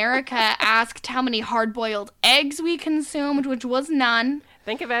from America asked how many hard-boiled eggs we consumed, which was none.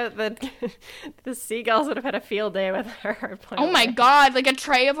 Think about the seagulls would have had a field day with our hard-boiled Oh my God, like a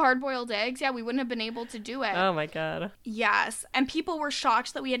tray of hard-boiled eggs? Yeah, we wouldn't have been able to do it. Oh my God. Yes, and people were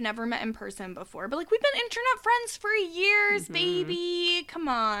shocked that we had never met in person before. But like, we've been internet friends for years, baby. Come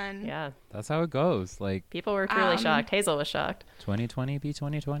on. Yeah. That's how it goes. Like, people were truly shocked. Hazel was shocked. 2020 be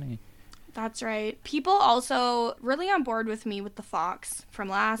 2020. That's right. People also really on board with me with the fox from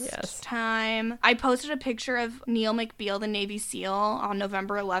last time. I posted a picture of Neil McBeal, the Navy SEAL, on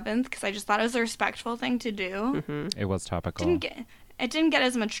November 11th because I just thought it was a respectful thing to do. Mm-hmm. It was topical. It didn't get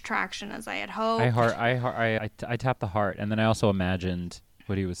as much traction as I had hoped. I tapped the heart, and then I also imagined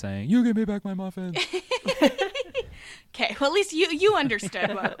what he was saying. You give me back my muffin. Okay, well, at least you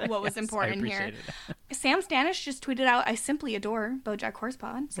understood what was important here. It. Sam Stanish just tweeted out, I simply adore BoJack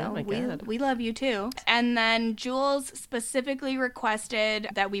Horsepod, so we love you too. And then Jules specifically requested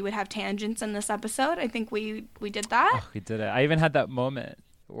that we would have tangents in this episode. I think we did that. Oh, we did it. I even had that moment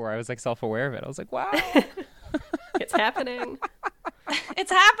where I was like self-aware of it. I was like, wow. It's happening.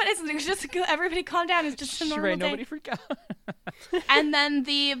 It's happening. It's just everybody calm down. It's just a normal day. Nobody freak out. And then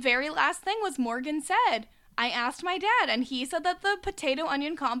the very last thing was Morgan said, I asked my dad, and he said that the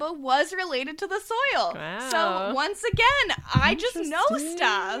potato-onion combo was related to the soil. Wow. So, once again, I just know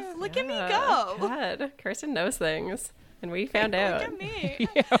stuff. Look at me go. God, Kirsten knows things, and we found out. Look at me.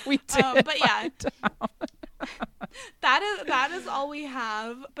 Yeah, we did. But yeah, that is all we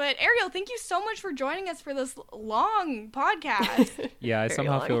have. But Ariel, thank you so much for joining us for this long podcast. Yeah, I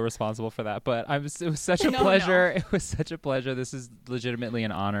somehow feel responsible for that, but it was such a pleasure. It was such a pleasure. This is legitimately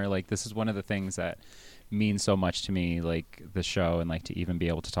an honor. Like, this is one of the things that means so much to me, like the show, and like to even be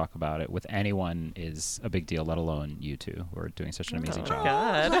able to talk about it with anyone is a big deal, let alone you two who are doing such an amazing job.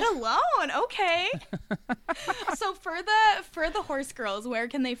 God. Let alone, okay. So for the horse girls, where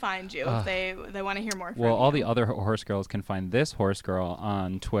can they find you if they want to hear more from you? All the other horse girls can find this horse girl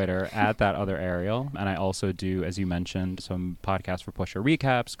on Twitter at that other Ariel, and I also do, as you mentioned, some podcasts for Pusher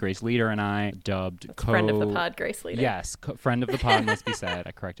Recaps. Grace Leader and I dubbed friend of the pod, Grace Leader. Yes, friend of the pod must be said.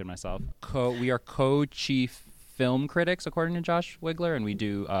 I corrected myself. We are co-chief film critics, according to Josh Wigler, and we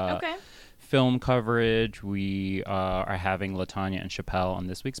do film coverage. We are having LaTanya and Chappelle on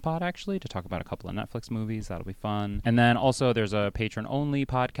this week's pod, actually, to talk about a couple of Netflix movies. That'll be fun. And then also there's a patron-only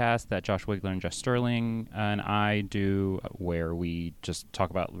podcast that Josh Wigler and Jess Sterling and I do, where we just talk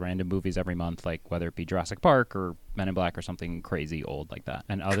about random movies every month, like whether it be Jurassic Park or Men in Black or something crazy old like that.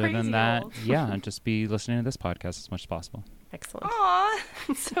 And other Crazy than that, old. yeah, just be listening to this podcast as much as possible. Excellent. Aw,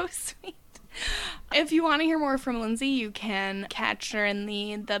 so sweet. If you want to hear more from Lindsay, you can catch her in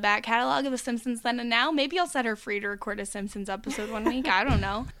the back catalog of The Simpsons Then and Now. Maybe I'll set her free to record a Simpsons episode one week. I don't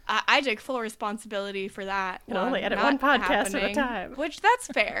know. I take full responsibility for that. You can only edit not one podcast at a happening, time. Which, that's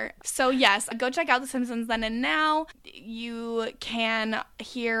fair. So yes, go check out The Simpsons Then and Now. You can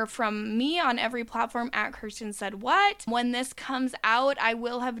hear from me on every platform at Kirsten Said What. When this comes out, I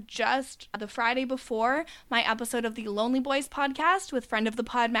will have just, the Friday before, my episode of the Lonely Boys podcast with friend of the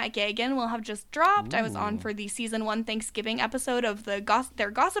pod, Matt Gagan, will have just dropped. I was on for the season 1 Thanksgiving episode of their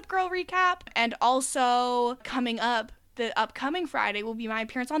Gossip Girl recap. And also coming up, the upcoming Friday will be my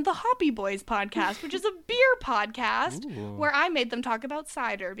appearance on the Hoppy Boys podcast, which is a beer podcast where I made them talk about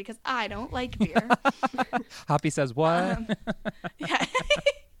cider because I don't like beer. Hoppy says what? Yeah.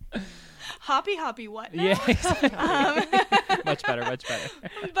 Hoppy what now? Yeah, exactly. Much better.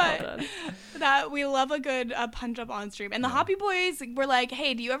 But that we love a good punch up on stream. And the Hoppy Boys were like,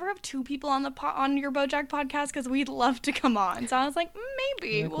 hey, do you ever have 2 people on on your BoJack podcast? Because we'd love to come on. So I was like,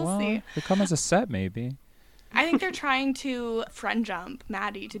 maybe. Like, we'll see. They come as a set, maybe. I think they're trying to friend jump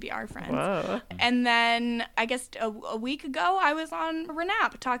Maddie to be our friend. Whoa. And then I guess a week ago, I was on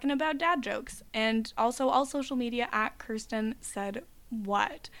Renap talking about dad jokes. And also all social media at Kirsten Said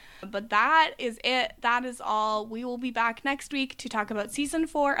What. But that is it. That is all. We will be back next week to talk about season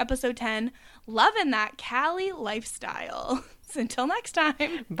 4, episode 10, Lovin' That Cali Lifestyle. So until next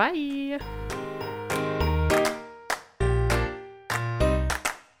time. Bye.